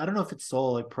sort of. I don't know if it's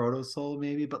soul, like proto soul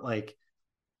maybe, but like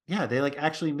yeah, they like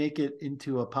actually make it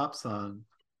into a pop song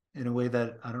in a way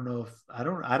that I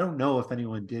don't know if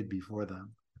anyone did before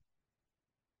them.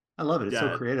 I love it. It's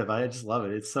so creative. I just love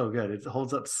it. It's so good. It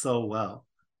holds up so well.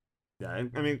 Yeah,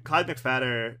 I mean, Clyde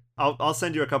McPhatter, I'll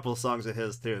send you a couple of songs of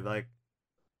his too. Like,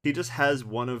 he just has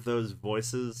one of those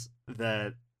voices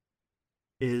that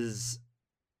is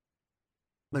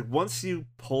like once you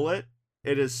pull it,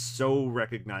 it is so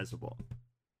recognizable.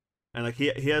 And like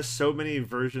he has so many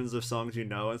versions of songs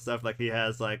and stuff. Like he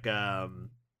has like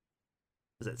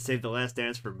is it Save the Last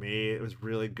Dance for Me? It was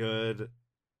really good.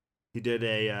 He did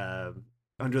a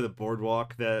Under the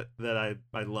Boardwalk that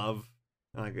I love.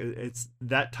 Like it's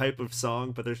that type of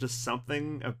song, but there's just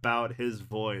something about his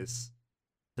voice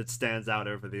that stands out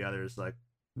over the others like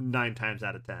 9 times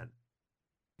out of 10.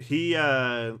 He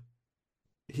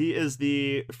is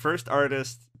the first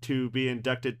artist to be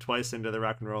inducted twice into the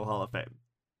Rock and Roll Hall of Fame.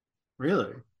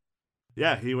 Really?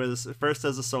 Yeah, he was first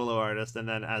as a solo artist and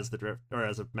then as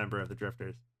as a member of the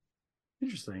Drifters.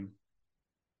 Interesting.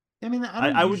 I mean,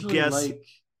 I would guess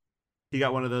he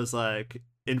got one of those like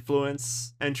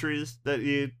influence entries that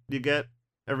you get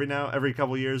every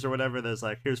couple years or whatever. There's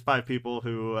like, here's 5 people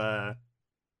who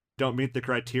don't meet the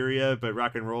criteria, but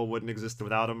rock and roll wouldn't exist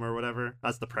without them or whatever.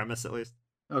 That's the premise, at least.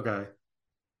 Okay.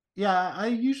 Yeah, I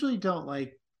usually don't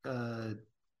like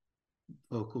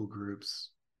vocal groups,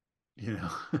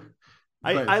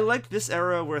 I like this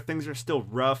era where things are still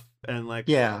rough and like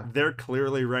they're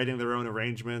clearly writing their own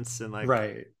arrangements and like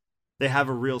they have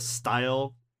a real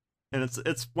style. And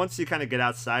it's once you kind of get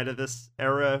outside of this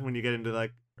era, when you get into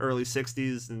like early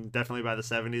 60s and definitely by the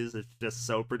 70s, it's just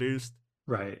so produced.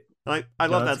 Right. Like I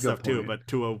love that stuff too, but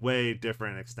to a way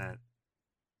different extent.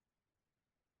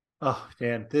 Oh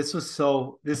man, this was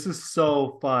so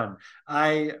fun.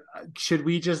 Should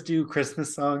we just do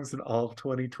Christmas songs in all of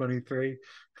 2023?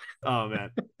 Oh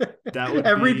man, that would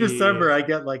every December I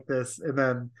get like this, and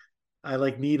then I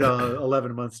like need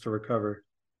 11 months to recover.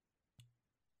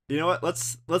 You know what?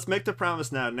 Let's make the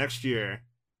promise now. Next year,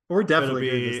 we're definitely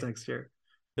doing this next year.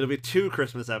 It'll be 2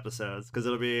 Christmas episodes because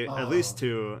it'll be at least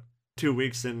two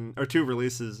weeks or 2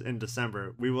 releases in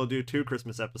December. We will do 2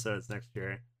 Christmas episodes next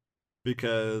year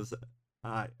because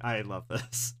I love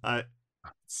this. I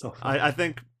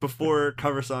think before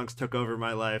cover songs took over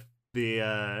my life,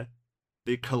 the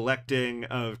collecting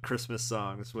of Christmas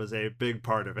songs was a big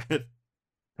part of it.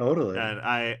 Totally. And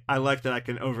I like that I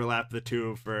can overlap the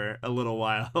two for a little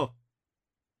while.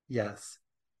 Yes,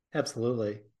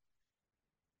 absolutely. Do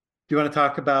you want to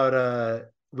talk about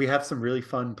we have some really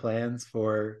fun plans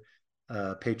for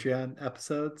Patreon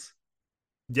episodes?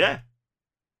 Yeah.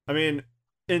 I mean,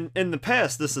 in the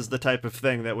past, this is the type of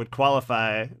thing that would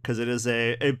qualify because it is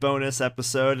a bonus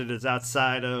episode. It is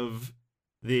outside of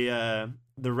the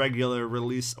regular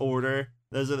release order.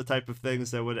 Those are the type of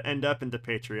things that would end up into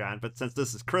Patreon. But since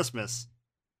this is Christmas,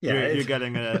 you're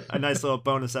getting a nice little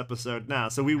bonus episode now.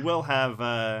 So we will have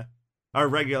our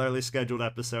regularly scheduled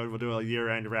episode. We'll do a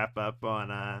year-end wrap-up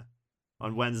on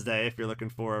Wednesday if you're looking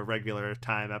for a regular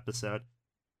time episode.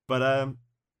 But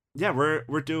yeah,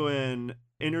 we're doing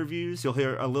interviews. You'll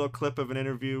hear a little clip of an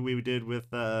interview we did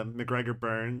with McGregor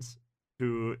Burns,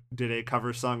 who did a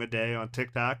cover song a day on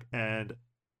TikTok, and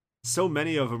so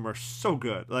many of them are so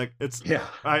good. Like it's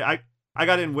I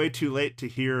got in way too late to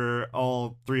hear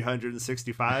all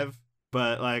 365,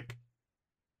 but like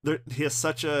he has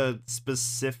such a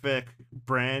specific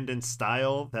brand and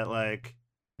style that like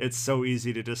it's so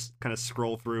easy to just kind of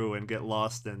scroll through and get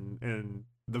lost in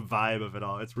the vibe of it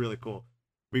all. It's really cool.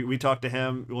 We talked to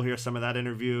him. We'll hear some of that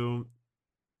interview.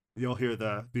 You'll hear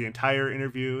the entire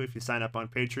interview if you sign up on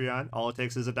Patreon. All it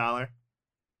takes is $1.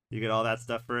 You get all that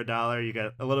stuff for $1. You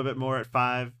get a little bit more at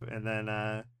 $5, and then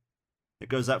it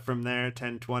goes up from there,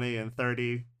 10, 20, and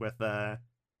 30 with I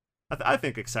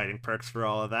think exciting perks for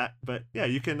all of that. But yeah,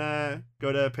 you can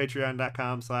go to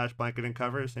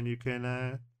patreon.com/blanketandcovers and you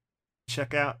can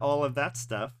check out all of that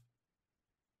stuff.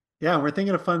 Yeah, we're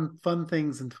thinking of fun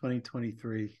things in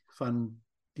 2023. Fun,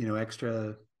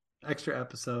 extra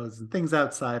episodes and things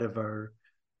outside of our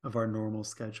normal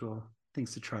schedule.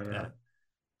 Things to try out.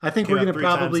 I think we're going to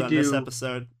probably do this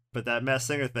episode, but that Masked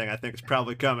Singer thing I think is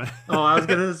probably coming. I was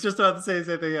just about to say the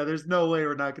same thing. Yeah, there's no way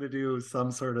we're not going to do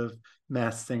some sort of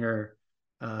Masked Singer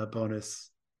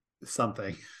bonus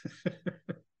something.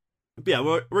 Yeah,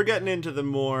 we're getting into the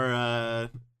more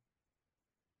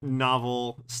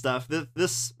novel stuff. The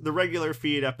regular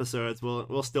feed episodes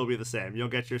will still be the same. You'll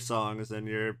get your songs and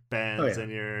your bands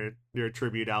and your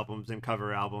tribute albums and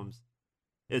cover albums.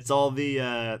 It's all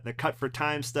the cut for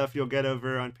time stuff you'll get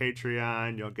over on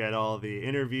Patreon. You'll get all the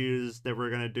interviews that we're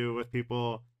gonna do with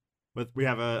people. We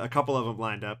have a couple of them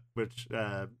lined up, which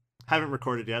haven't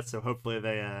recorded yet. So hopefully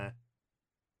they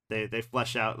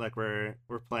flesh out like we're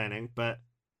planning. But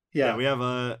yeah, we have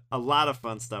a lot of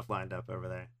fun stuff lined up over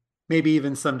there. Maybe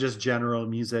even some just general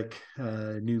music,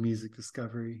 new music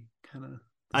discovery kind of.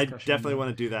 I definitely want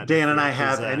to do that. Dan and I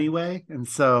have anyway, and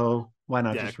so why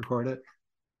not just record it?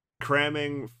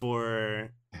 Cramming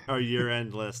for our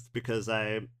year-end list because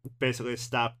I basically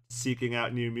stopped seeking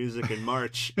out new music in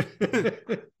March.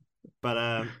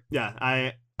 But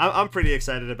yeah, I'm pretty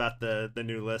excited about the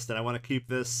new list, and I want to keep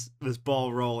this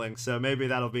ball rolling. So maybe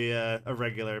that'll be a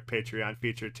regular Patreon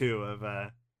feature too of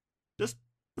just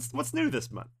what's new this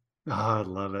month. Oh, I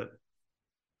love it.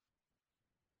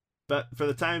 But for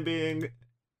the time being,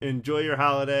 enjoy your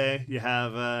holiday. You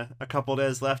have a couple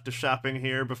days left of shopping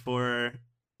here before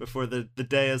the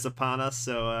day is upon us.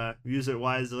 So use it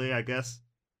wisely, I guess.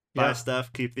 Buy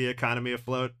stuff, keep the economy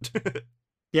afloat.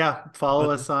 Yeah,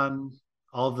 follow us on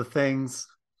all the things.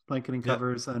 Blanketing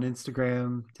Covers on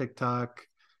Instagram, TikTok,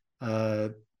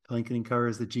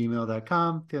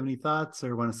 blanketingcovers@gmail.com. If you have any thoughts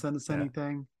or want to send us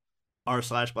anything.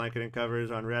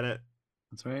 r/blanketingcovers on Reddit.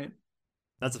 That's right.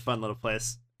 That's a fun little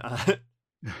place.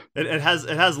 It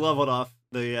has leveled off.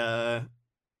 The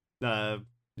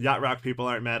Yacht Rock people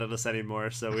aren't mad at us anymore,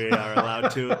 so we are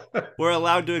allowed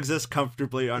to exist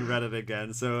comfortably on Reddit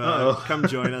again. So come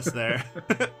join us there.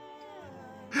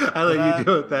 I let you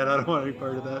do it, Ben. I don't want any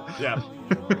part of that. Yeah.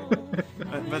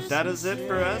 But that is it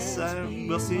for us.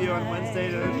 We'll see you on Wednesday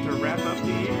to wrap up the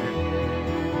year.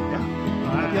 Yeah.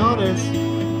 Happy holidays.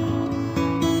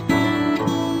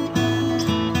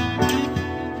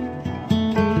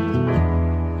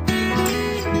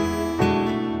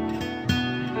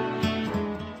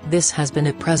 This has been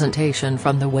a presentation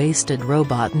from the Wasted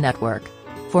Robot Network.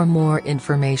 For more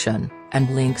information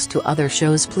and links to other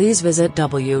shows, please visit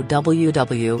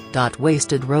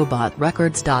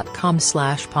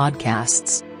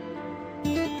www.wastedrobotrecords.com/podcasts.